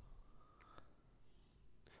rebuild.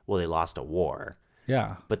 Well, they lost a war,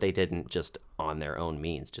 Yeah. but they didn't just on their own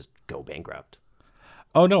means just go bankrupt.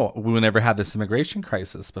 Oh no, we never had this immigration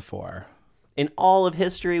crisis before. In all of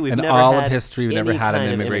history, we've In never all had of history, we've never any had an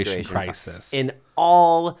kind of immigration cri- crisis. In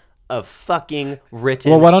all of fucking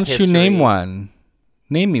written Well, why don't you history, name one?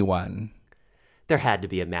 Name me one. There had to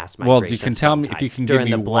be a mass migration. Well, you can of tell some me if kind. you can During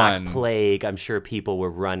give the me Black one. Plague, I'm sure people were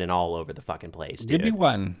running all over the fucking place, dude. Give me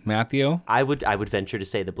one, Matthew. I would venture to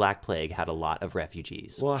say the Black Plague had a lot of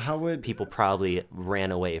refugees. Well, how would People probably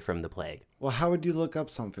ran away from the plague. how would you look up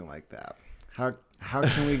something like that? How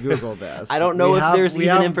can we Google this? I don't know We if have- there's we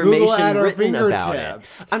even have Google information at our written about it.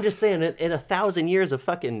 fingertips. I'm just saying, in 1,000 years of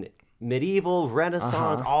fucking medieval,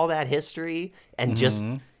 Renaissance, all that history, and just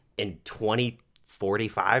in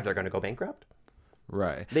 2045, they're going to go bankrupt?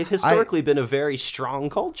 Right. They've historically been a very strong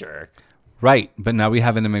culture. Right, but now we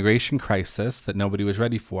have an immigration crisis that nobody was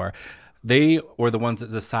ready for. They were the ones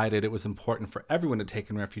that decided it was important for everyone to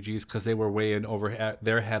take in refugees because they were way in over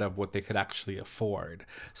their head of what they could actually afford.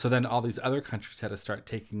 So then all these other countries had to start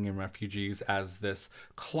taking in refugees as this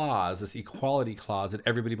clause, this equality clause that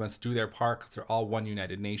everybody must do their part because they're all one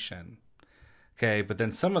united nation. Okay, but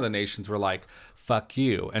then some of the nations were like, fuck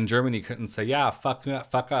you. And Germany couldn't say, yeah, fuck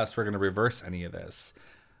us, we're going to reverse any of this.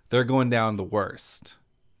 They're going down the worst.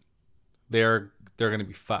 They're going to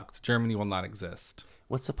be fucked. Germany will not exist.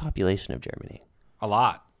 What's the population of Germany? A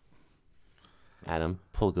lot. Adam,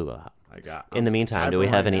 pull Google out. In I'm the meantime, do we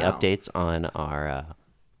typing have right any now. updates on our...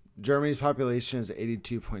 Germany's population is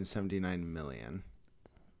 82.79 million.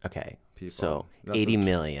 Okay, People. so That's 80 a-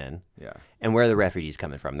 million. Yeah. And where are the refugees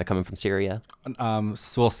coming from? They're coming from Syria?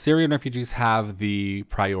 So Syrian refugees have the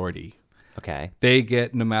priority. Okay. They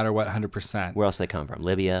get no matter what 100%. Where else do they come from?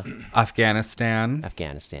 Libya, Afghanistan,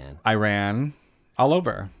 Afghanistan. Iran, all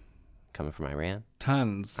over. Coming from Iran?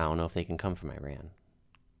 Tons. I don't know if they can come from Iran.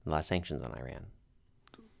 A lot of sanctions on Iran.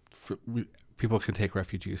 People can take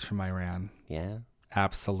refugees from Iran. Yeah?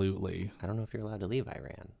 Absolutely. I don't know if you're allowed to leave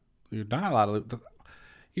Iran. You're not allowed to.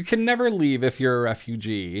 You can never leave if you're a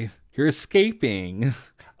refugee. You're escaping.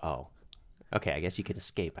 Oh. Okay, I guess you could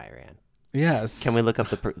escape Iran. Yes. Can we look up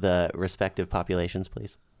the respective populations,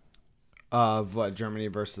 please? Of what? Germany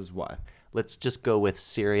versus what? Let's just go with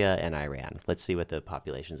Syria and Iran. Let's see what the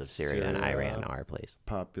populations of Syria and Syria. Iran are, please.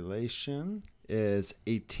 Population is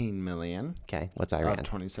 18 million. Okay, what's Iran? Of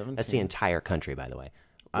 2017. That's the entire country, by the way.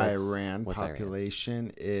 Iran what's Iran?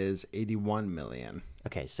 population is 81 million.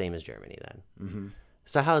 Okay, same as Germany then. Mm-hmm.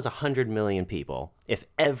 So how is 100 million people, if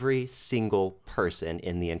every single person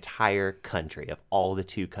in the entire country, of all the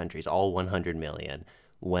two countries, all 100 million,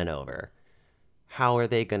 went over, how are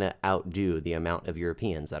they going to outdo the amount of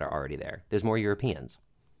Europeans that are already there? There's more Europeans.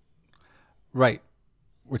 Right.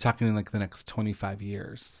 We're talking in like the next 25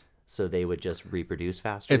 years. So they would just reproduce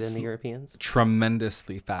faster It's than the Europeans?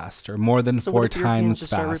 Tremendously faster. More than So 4 what if Europeans times just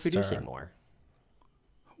start faster. reproducing more?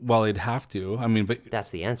 Well, they'd have to. I mean, but That's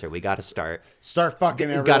the answer. We got to start. Start fucking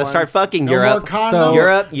It's everyone. got to start fucking No Europe. more condoms, So-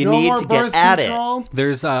 Europe, you no need more to get birth at control.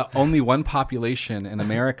 there's only one population in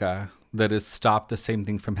America that has stopped the same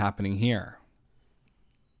thing from happening here.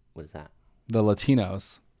 What is that? The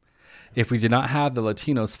Latinos. If we did not have the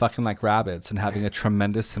Latinos fucking like rabbits and having a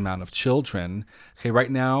tremendous amount of children, okay,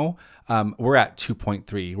 right now we're at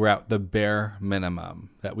 2.3. We're at the bare minimum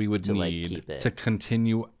that we would To, like, need keep it. to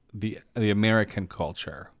continue the American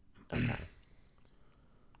culture. Okay.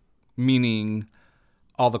 Meaning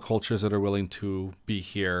all the cultures that are willing to be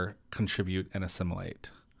here, contribute, and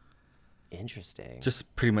assimilate. Interesting.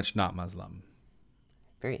 Just pretty much not Muslim.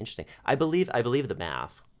 Very interesting. I believe the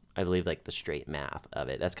math. I believe like the straight math of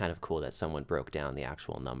it. That's kind of cool that someone broke down the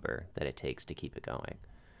actual number that it takes to keep it going.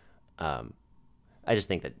 I just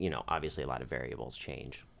think that, obviously a lot of variables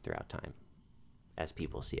change throughout time. As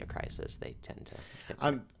people see a crisis, they tend to fix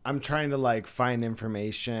it. I'm trying to like find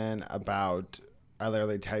information about. I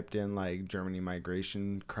literally typed in like Germany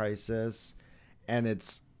migration crisis, and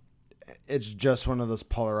it's just one of those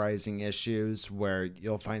polarizing issues where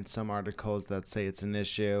you'll find some articles that say it's an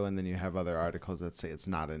issue, and then you have other articles that say it's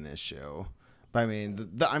not an issue. But I mean,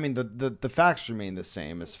 the facts remain the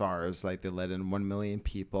same as far as like they let in 1 million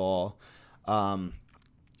people.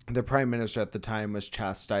 The prime minister at the time was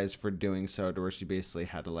chastised for doing so, to where she basically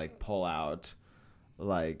had to like pull out,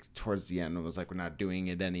 like towards the end, and was like, "We're not doing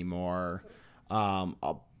it anymore."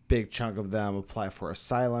 big chunk of them apply for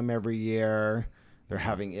asylum every year. They're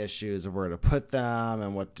having issues of where to put them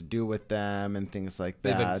and what to do with them and things like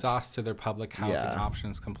that. They've exhausted their public housing Yeah.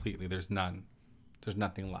 options completely. There's none. There's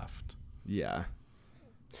nothing left. Yeah.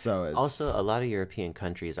 So it's Also, a lot of European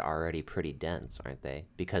countries are already pretty dense, aren't they?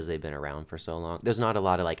 Because they've been around for so long. There's not a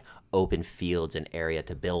lot of like open fields and area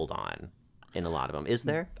to build on in a lot of them, is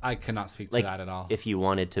there? I cannot speak to Like, that at all. if you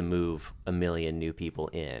wanted to move 1 million new people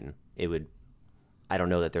in, it would. I don't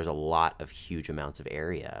know that there's a lot of huge amounts of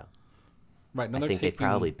area. Right. No, I they're think they've taking-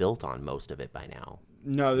 probably built on most of it by now.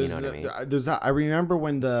 no. There's know what I mean? there's not. I remember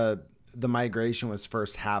when the migration was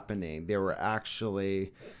first happening. They were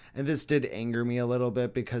actually, and this did anger me a little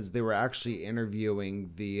bit because they were actually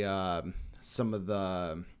interviewing the some of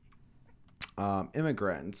the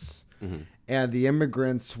immigrants, and the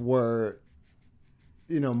immigrants were,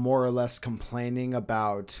 more or less complaining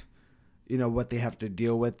about, what they have to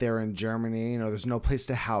deal with there in Germany. There's no place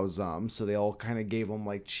to house them, so they all kind of gave them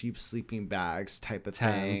like cheap sleeping bags type of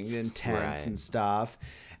thing Tents. and tents Right. and stuff.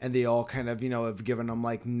 And they all kind of, have given them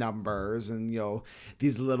like numbers and,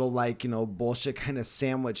 these little like, bullshit kind of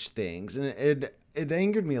sandwich things. And it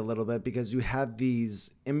angered me a little bit because you had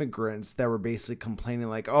these immigrants that were basically complaining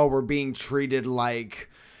like, oh, we're being treated like,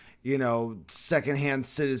 secondhand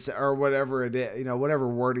citizen or whatever it is, whatever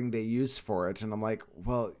wording they use for it. And I'm like,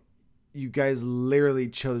 well, you guys literally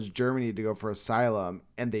chose Germany to go for asylum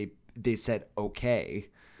and they said, okay,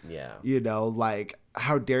 Yeah. like,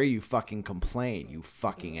 how dare you fucking complain, you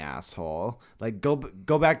fucking asshole. Like, go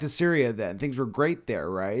back to Syria then. Things were great there,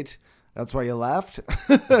 right? That's why you left.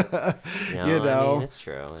 No, I mean, it's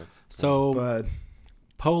true. So But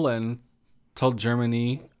Poland told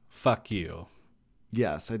Germany, fuck you.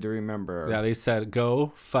 yes, I do remember. Yeah, they said,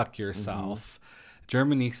 go fuck yourself.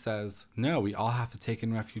 Germany says, no, we all have to take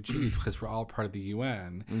in refugees because we're all part of the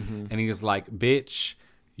UN. And he was like, bitch,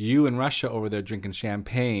 you and Russia over there drinking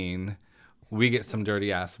champagne, we get some dirty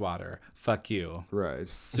ass water. Fuck you. Right.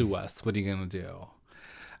 Sue us. What are you going to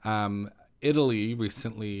do? Italy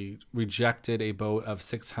recently rejected a boat of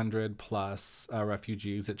 600 plus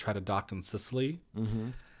refugees that tried to dock in Sicily.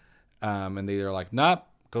 And they were like, nope,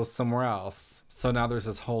 go somewhere else. So now there's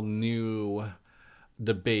this whole new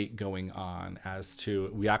debate going on as to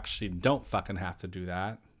we actually don't fucking have to do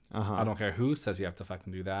that. I don't care who says you have to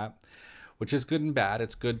fucking do that, which is good and bad.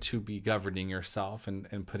 It's good to be governing yourself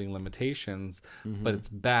and putting limitations, but it's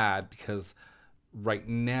bad because right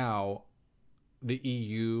now the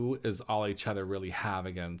EU is all each other really have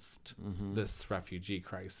against this refugee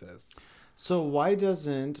crisis. So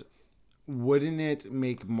wouldn't it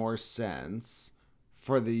make more sense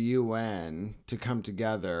for the UN to come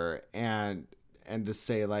together and to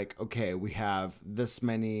say like, okay, we have this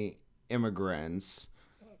many immigrants,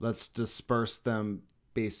 let's disperse them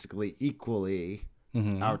basically equally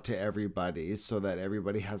out to everybody so that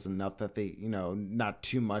everybody has enough that they, not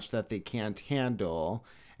too much that they can't handle.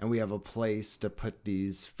 And we have a place to put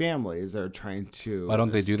these families that are trying to. Why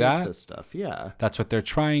don't they do escape that? This stuff, yeah. That's what they're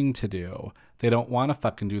trying to do. They don't want to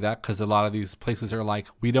fucking do that because a lot of these places are like,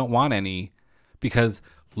 we don't want any because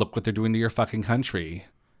look what they're doing to your fucking country.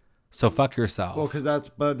 So fuck yourself. Well, because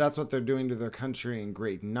that's what they're doing to their country in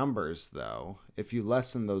great numbers, though. If you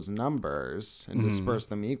lessen those numbers and disperse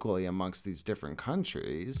them equally amongst these different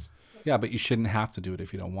countries. Yeah, but you shouldn't have to do it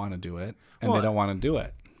if you don't want to do it. And Well, they don't want to do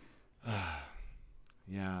it.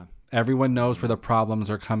 Yeah, Everyone knows where the problems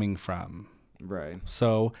are coming from. right.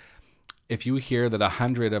 So if you hear that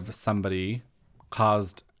 100 of somebody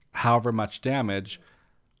caused however much damage,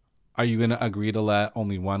 are you going to agree to let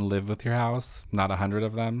only one live with your house, not 100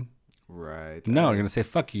 of them? Right. No, you're going to say,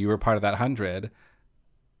 fuck you, you were part of that 100.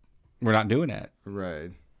 We're not doing it.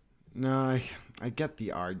 Right. No, I get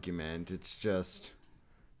the argument. It's just,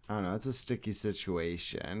 I don't know. It's a sticky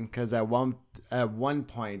situation because at one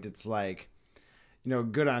point it's like,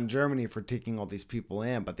 good on Germany for taking all these people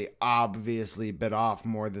in, but they obviously bit off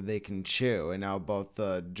more than they can chew, and now both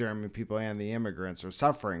the German people and the immigrants are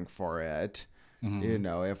suffering for it.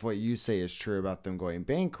 If what you say is true about them going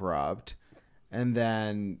bankrupt, and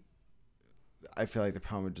then I feel like the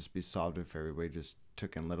problem would just be solved if everybody just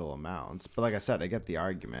took in little amounts. But like I said, I get the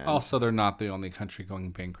argument. Also, they're not the only country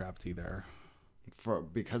going bankrupt either.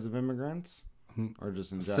 Because of immigrants, or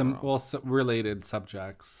just in general. Related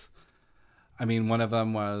subjects. I mean, one of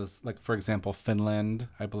them was like, for example, Finland,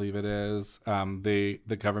 I believe it is. The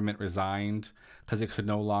government resigned because it could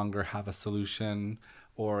no longer have a solution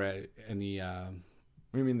or any. What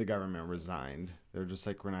do you mean the government resigned? They're just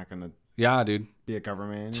like, we're not going to Yeah, dude. be a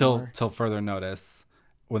government anymore? Till further notice,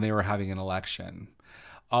 when they were having an election.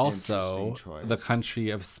 Also, Interesting choice. the country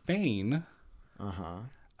of Spain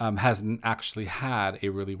hasn't actually had a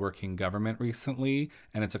really working government recently,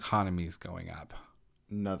 and its economy is going up.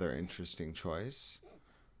 Another interesting choice.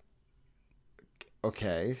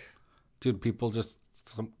 Okay. Dude,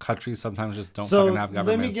 some countries sometimes just don't So fucking have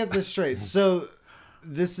governments. let me get this straight. So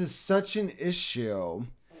this is such an issue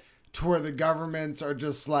to where the governments are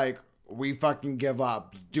just like, we fucking give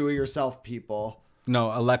up. Do it yourself, people.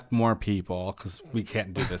 No, elect more people because we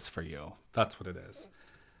can't do this for you. That's what it is.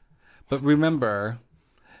 But remember,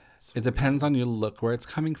 it depends on you. Look where it's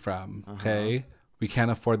coming from, okay? We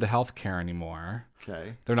can't afford the health care anymore.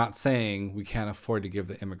 Okay. They're not saying we can't afford to give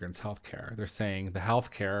the immigrants health care. They're saying the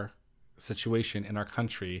health care situation in our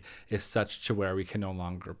country is such to where we can no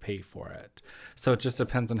longer pay for it. So it just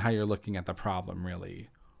depends on how you're looking at the problem, really.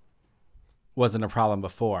 Wasn't a problem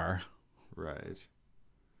before. Right.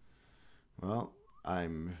 Well,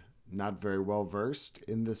 I'm not very well versed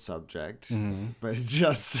in the subject, but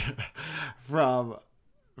just from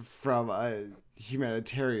a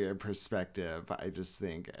humanitarian perspective, I just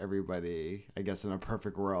think everybody, I guess in a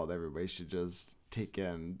perfect world, everybody should just take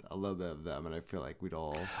in a little bit of them, and I feel like we'd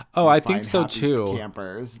all I be think fine, so happy too.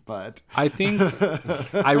 Campers, but I think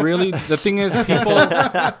the thing is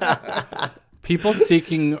people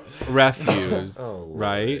seeking refuge,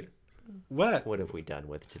 right? What? What have we done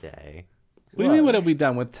with today? What do you mean, what have we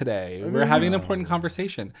done with today? We're having an important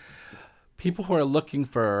conversation. People who are looking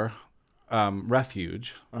for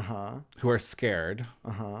refuge, who are scared,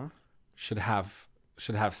 should have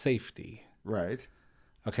safety. right.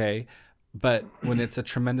 Okay. But when it's a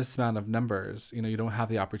tremendous amount of numbers, you don't have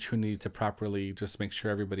the opportunity to properly just make sure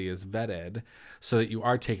everybody is vetted so that you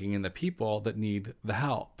are taking in the people that need the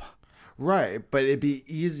help. Right, but it'd be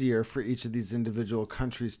easier for each of these individual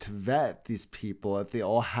countries to vet these people if they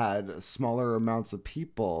all had smaller amounts of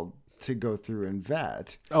people to go through and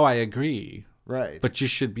vet. Oh, I agree. Right. But you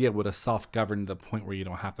should be able to self-govern to the point where you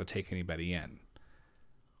don't have to take anybody in.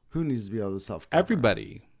 Who needs to be able to self-govern?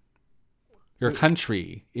 Everybody. Your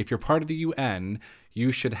country, if you're part of the UN,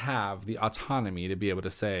 you should have the autonomy to be able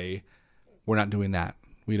to say, we're not doing that.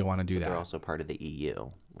 We don't want to do that. They're also part of the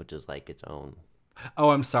EU, which is like its own. Oh,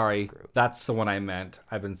 I'm sorry. That's the one I meant.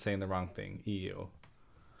 I've been saying the wrong thing. EU.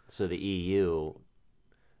 So the EU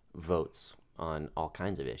votes on all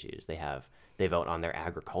kinds of issues. They vote on their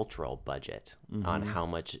agricultural budget, on how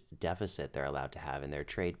much deficit they're allowed to have in their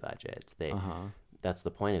trade budgets. That's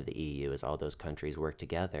the point of the EU, is all those countries work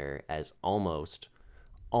together as almost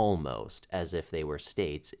as if they were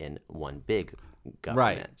states in one big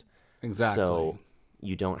government. Right. Exactly. So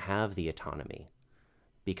you don't have the autonomy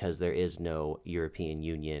because there is no European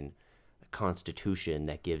Union constitution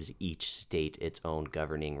that gives each state its own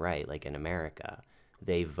governing right, like in America.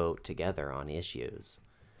 They vote together on issues.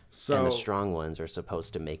 So, and the strong ones are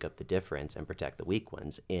supposed to make up the difference and protect the weak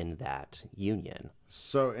ones in that union.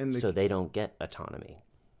 so they don't get autonomy.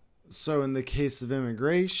 So in the case of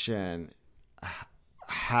immigration,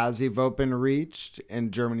 has a vote been reached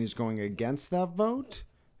and Germany's going against that vote?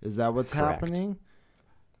 Is that what's Correct. happening?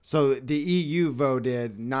 So the EU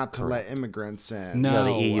voted not to let immigrants in. No.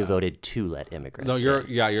 No, the EU voted to let immigrants No, in.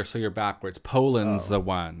 you're backwards. Poland's the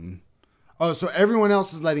one. Oh, so everyone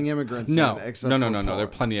else is letting immigrants No, in except no. for There are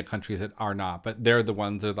Poland. plenty of countries that are not, but they're the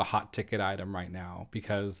ones that are the hot ticket item right now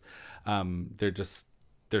because they're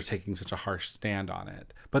taking such a harsh stand on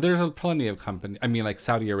it. But there's plenty of companies. I mean, like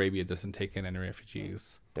Saudi Arabia doesn't take in any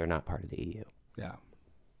refugees. They're not part of the EU. Yeah,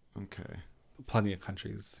 Okay. plenty of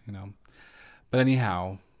countries, But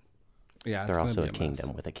anyhow, yeah, They're also a mess.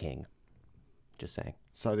 kingdom with a king. Just saying.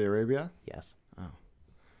 Saudi Arabia? Yes.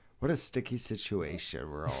 What a sticky situation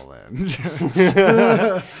we're all in.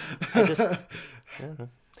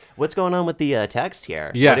 What's going on with the text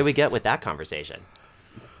here? Yes. What did we get with that conversation?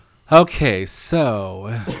 Okay,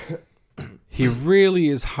 so he really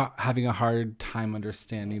is having a hard time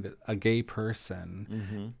understanding that a gay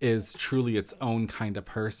person is truly its own kind of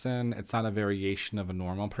person. It's not a variation of a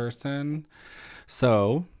normal person.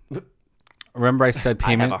 So, remember I said I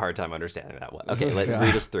payment. have a hard time understanding that one. Okay,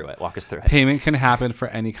 read us through it. Walk us through it. Payment can happen for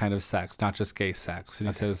any kind of sex, not just gay sex. And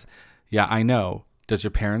he says, yeah, I know. Does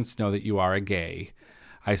your parents know that you are a gay?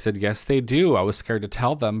 I said, yes, they do. I was scared to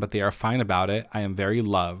tell them, but they are fine about it. I am very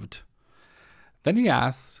loved. Then he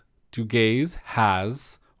asks, do gays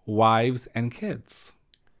has wives and kids?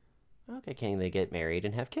 Okay, can they get married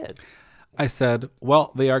and have kids? I said,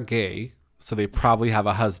 well, they are gay, so they probably have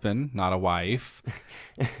a husband, not a wife.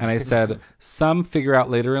 And I said, some figure out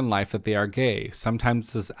later in life that they are gay.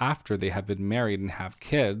 Sometimes this is after they have been married and have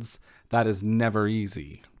kids. That is never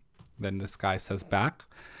easy. Then this guy says back,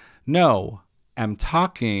 no, I'm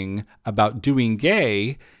talking about doing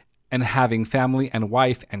gay and having family and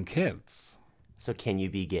wife and kids. So can you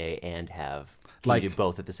be gay and have Like- you do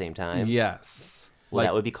both at the same time? Yes. Well,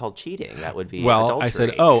 that would be called cheating. That would be Well, adultery. I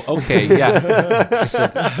said, oh, okay, yeah. I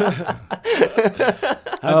said,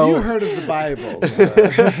 Have you heard of the Bible,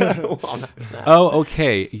 sir? Well, no. oh,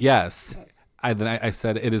 okay, yes. Then I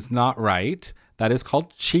said, it is not right. That is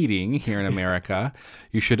called cheating here in America.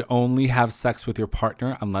 You should only have sex with your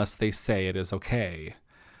partner unless they say it is okay.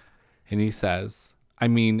 And he says, I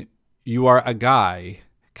mean, you are a guy.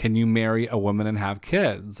 Can you marry a woman and have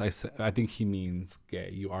kids? I said, I think he means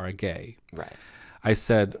gay. You are a gay. Right. I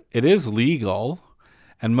said, it is legal,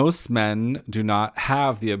 and most men do not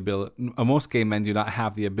have the ability, most gay men do not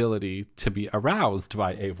have the ability to be aroused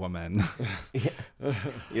by a woman.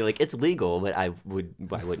 You're like, it's legal, but I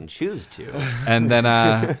wouldn't choose to. And then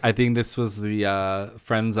I think this was the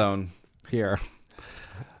friend zone here.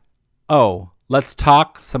 Oh, let's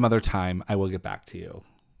talk some other time. I will get back to you.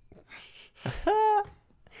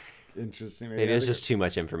 Interesting. Maybe it was just too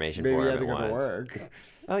much information maybe for you him had to at go to once. work.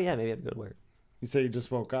 Oh yeah, maybe I had to go to work. You say you just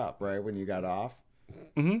woke up, right, when you got off?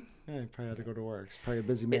 Mm-hmm. Yeah, he probably had to go to work. He's probably a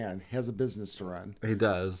busy man. He has a business to run. He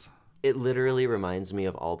does. It literally reminds me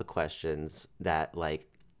of all the questions that like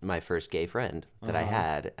my first gay friend that I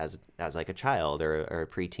had as like a child or a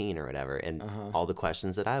preteen or whatever, and all the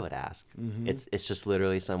questions that I would ask. It's just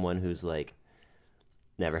literally someone who's like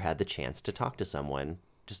never had the chance to talk to someone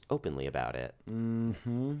just openly about it.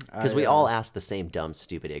 Because we all ask the same dumb,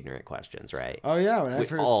 stupid, ignorant questions, right? Oh, yeah. When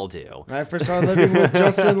we all do. When I first started living with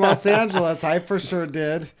Justin in Los Angeles, I for sure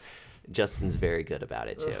did. Justin's very good about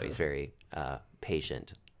it too. He's very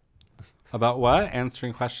patient. About what?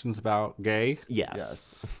 Answering questions about gay? Yes.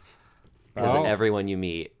 Yes. Because Oh. everyone you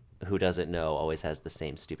meet who doesn't know always has the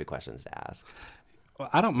same stupid questions to ask. Well,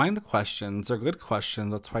 I don't mind the questions. They're good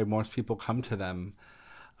questions. That's why most people come to them.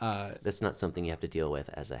 That's not something you have to deal with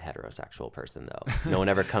as a heterosexual person, though. No one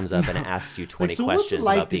ever comes up and asks you 20 so what's it questions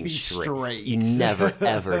like about to being be straight. straight? You never,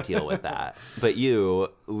 ever deal with that. But you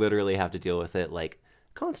literally have to deal with it, like,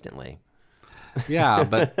 constantly. Yeah,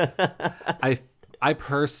 but I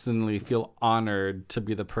personally feel honored to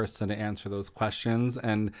be the person to answer those questions,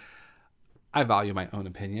 and I value my own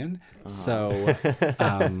opinion. So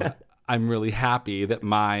I'm really happy that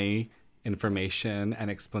my information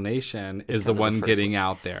and explanation is the kind of the one first getting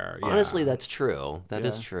out there. Yeah. Honestly, that's true. That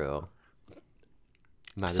is Yeah. true.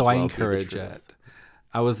 Might as So I well be the encourage truth. it.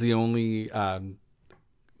 I was the only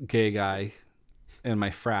gay guy in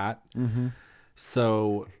my frat.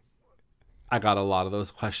 So I got a lot of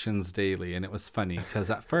those questions daily, and it was funny because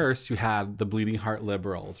at first you had the bleeding heart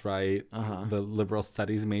liberals, right? The liberal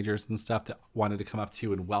studies majors and stuff that wanted to come up to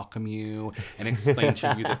you and welcome you and explain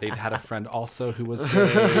to you that they'd had a friend also who was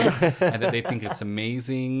gay and that they think it's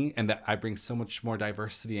amazing and that I bring so much more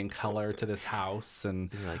diversity and color to this house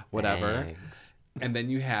and You're like, whatever. "Thanks." And then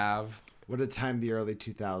you have What a time the early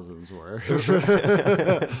 2000s were.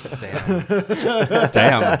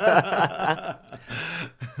 Damn.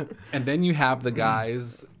 And then you have the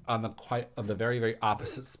guys on the very, very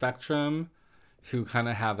opposite spectrum who kind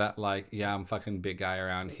of have that like, yeah, I'm fucking big guy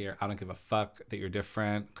around here. I don't give a fuck that you're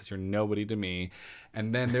different because you're nobody to me.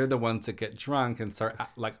 And then they're the ones that get drunk and start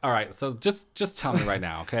like, all right, so just tell me right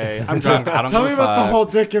now, okay? I'm drunk. I don't Tell me give a about the fuck. whole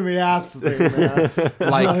dick in the ass thing, man.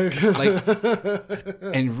 like,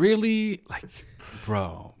 and really, like,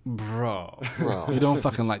 bro, you don't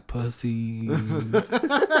fucking like pussy,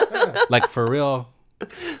 like for real,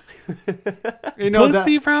 You know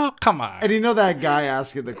pussy, that, bro. Come on. and you know that guy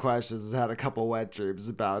asking the questions has had a couple wet dreams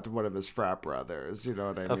about one of his frat brothers. You know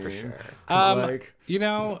what I mean? Oh, for sure. Like, You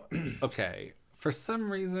know, okay. For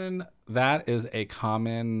some reason, that is a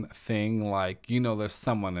common thing. Like, you know, there's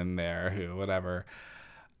someone in there who, whatever.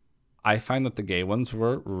 I find that the gay ones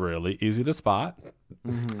were really easy to spot.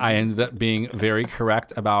 I ended up being very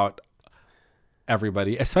correct about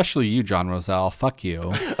everybody, especially you, John Roselle. Fuck you.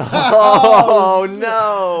 Oh,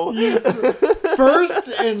 no. first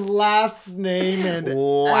and last name and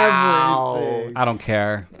Wow. everything. I don't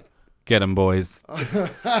care. Get them, boys.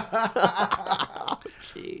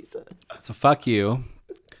 Jesus. So fuck you.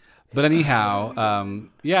 But anyhow,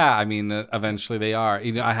 yeah, I mean, eventually they are.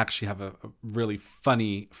 You know, I actually have a really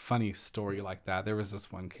funny story like that. There was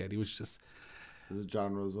this one kid. He was just Is it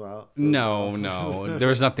John Roswell? no. There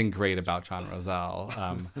was nothing great about John Roselle.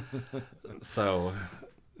 So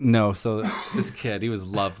this kid, he was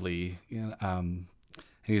lovely. You know, and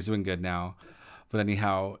he's doing good now. But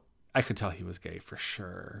anyhow, I could tell he was gay for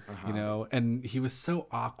sure, you know, and he was so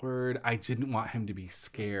awkward. I didn't want him to be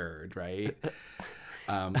scared, right?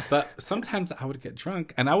 But sometimes I would get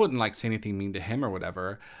drunk and I wouldn't like say anything mean to him or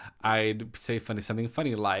whatever. I'd say something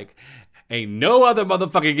funny like, ain't no other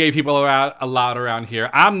motherfucking gay people allowed around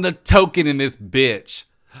here. I'm the token in this bitch.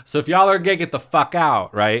 So if y'all are gay, get the fuck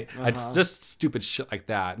out, right? It's just stupid shit like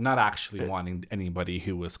that. Not actually wanting anybody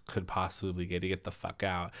who could possibly be gay to get the fuck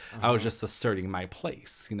out. I was just asserting my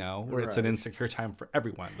place, where it's an insecure time for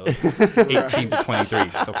everyone. Those 18 to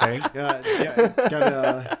 23s, okay?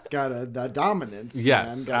 Got the dominance.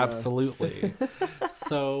 Yes, man. absolutely.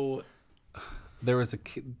 So there was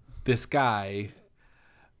this guy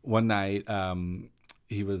one night.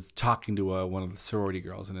 He was talking to one of the sorority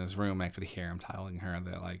girls in his room. I could hear him telling her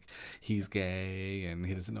that, like, he's gay and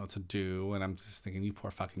he doesn't know what to do. And I'm just thinking, you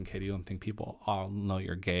poor fucking kid. You don't think people all know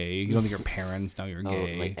you're gay. You don't think your parents know you're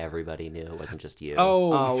gay. Like everybody knew. It wasn't just you.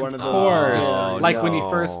 Of course. Like, when you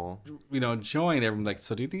first, joined, everyone's like,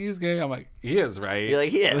 so do you think he's gay? I'm like, he is, right? You're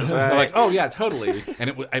like, he is, right? I'm like, oh, yeah, totally.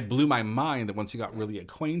 And I blew my mind that once you got really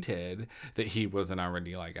acquainted that he wasn't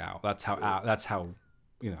already, like, out. That's how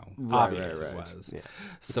obvious it was. Yeah.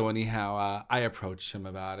 So anyhow, I approached him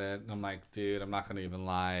about it. And I'm like, dude, I'm not going to even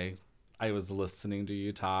lie. I was listening to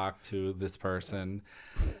you talk to this person.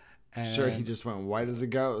 And sure, he just went white as a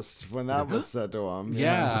ghost when that was said to him.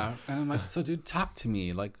 Yeah. And I'm like, so dude, talk to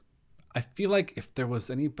me. Like, I feel like if there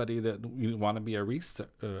was anybody that you want to be a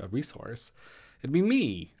resource, it'd be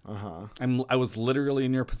me. I was literally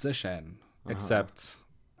in your position, except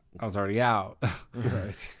I was already out.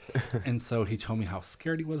 Right. And so he told me how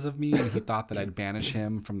scared he was of me, and he thought that I'd banish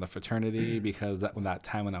him from the fraternity because that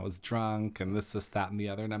time when I was drunk and this, that, and the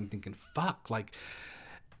other. And I'm thinking, fuck, like,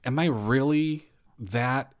 am I really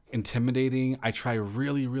that intimidating? I try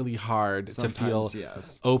really, really hard to feel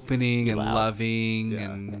opening and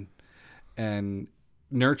loving and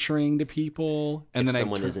nurturing to people. And if then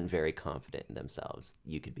someone isn't very confident in themselves,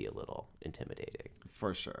 you could be a little intimidating.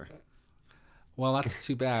 For sure. Well, that's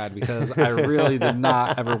too bad because I really did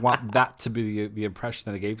not ever want that to be the impression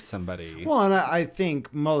that I gave somebody. Well, and I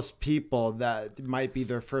think most people, that might be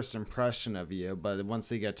their first impression of you, but once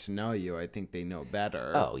they get to know you, I think they know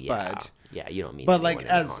better. Oh, yeah. You don't mean but like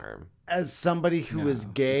any harm. As somebody who is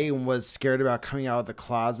gay and was scared about coming out of the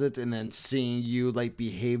closet and then seeing you like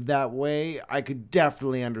behave that way, I could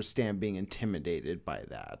definitely understand being intimidated by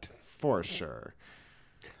that, for sure.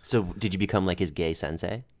 So did you become like his gay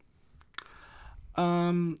sensei?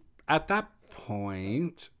 At that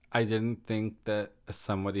point, I didn't think that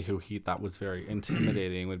somebody who he thought was very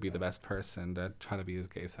intimidating would be the best person to try to be his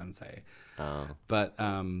gay sensei. Oh. But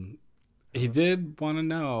he did want to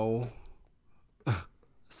know,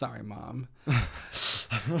 sorry, Mom,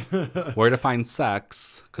 where to find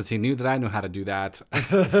sex, because he knew that I knew how to do that.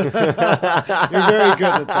 You're very good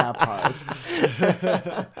at that part.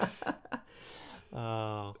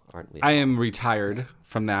 Oh, aren't we? I am retired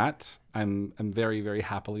from that. I'm very, very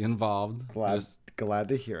happily involved. Glad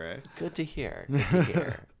to hear it. Good to hear. Good to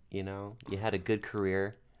hear. You had a good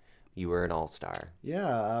career. You were an all-star.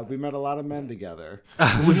 Yeah, we met a lot of men together.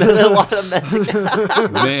 We met a lot of men together.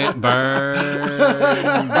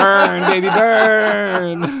 Burn, baby,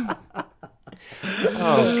 burn.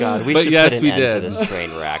 Oh, God. We should put an end to this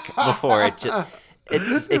train wreck before it just...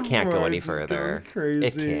 It can't go any further.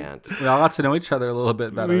 It can't. We all got to know each other a little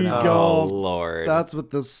bit better now. Oh, Lord. That's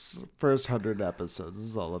what this first 100 episodes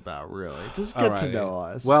is all about, really. Just get to know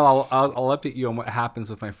us. Well, I'll update you on what happens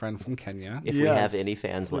with my friend from Kenya. If we have any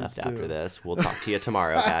fans left after this, we'll talk to you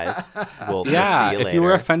tomorrow, guys. We'll see you later. If you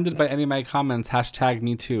were offended by any of my comments,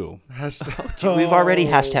 #MeToo. We've already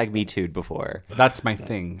 #MeToo'd before. That's my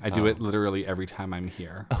thing. I do it literally every time I'm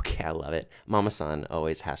here. Okay, I love it. Mama-san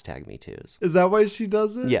always #MeToo's. Is that why she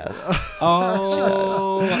does it? Yes.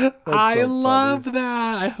 Oh, I love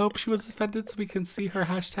that. I hope she was offended so we can see her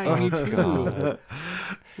 #MeToo.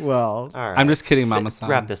 Well, all right. I'm just kidding, Mama-san.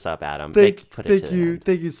 Wrap this up, Adam. Thank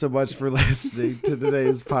you so much for listening to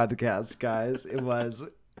today's podcast, guys. It was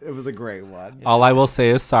a great one. All I will say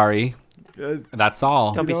is sorry. That's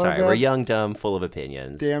all. Don't be sorry. We're young, dumb, full of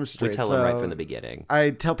opinions. Damn straight. We tell them right from the beginning.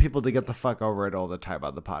 I tell people to get the fuck over it all the time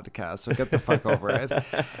on the podcast, so get the fuck over it.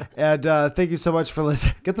 And thank you so much for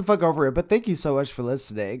listening. Get the fuck over it, but thank you so much for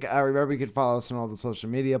listening. Remember, you can follow us on all the social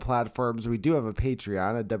media platforms. We do have a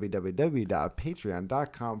Patreon at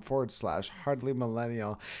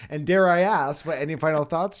www.patreon.com/hardlymillennial. And dare I ask, but any final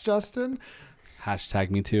thoughts, Justin?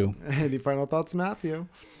 #MeToo. Any final thoughts, Matthew?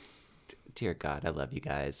 Dear God, I love you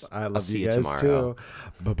guys. I love see you you guys tomorrow. too.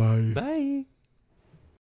 Bye-bye. Bye.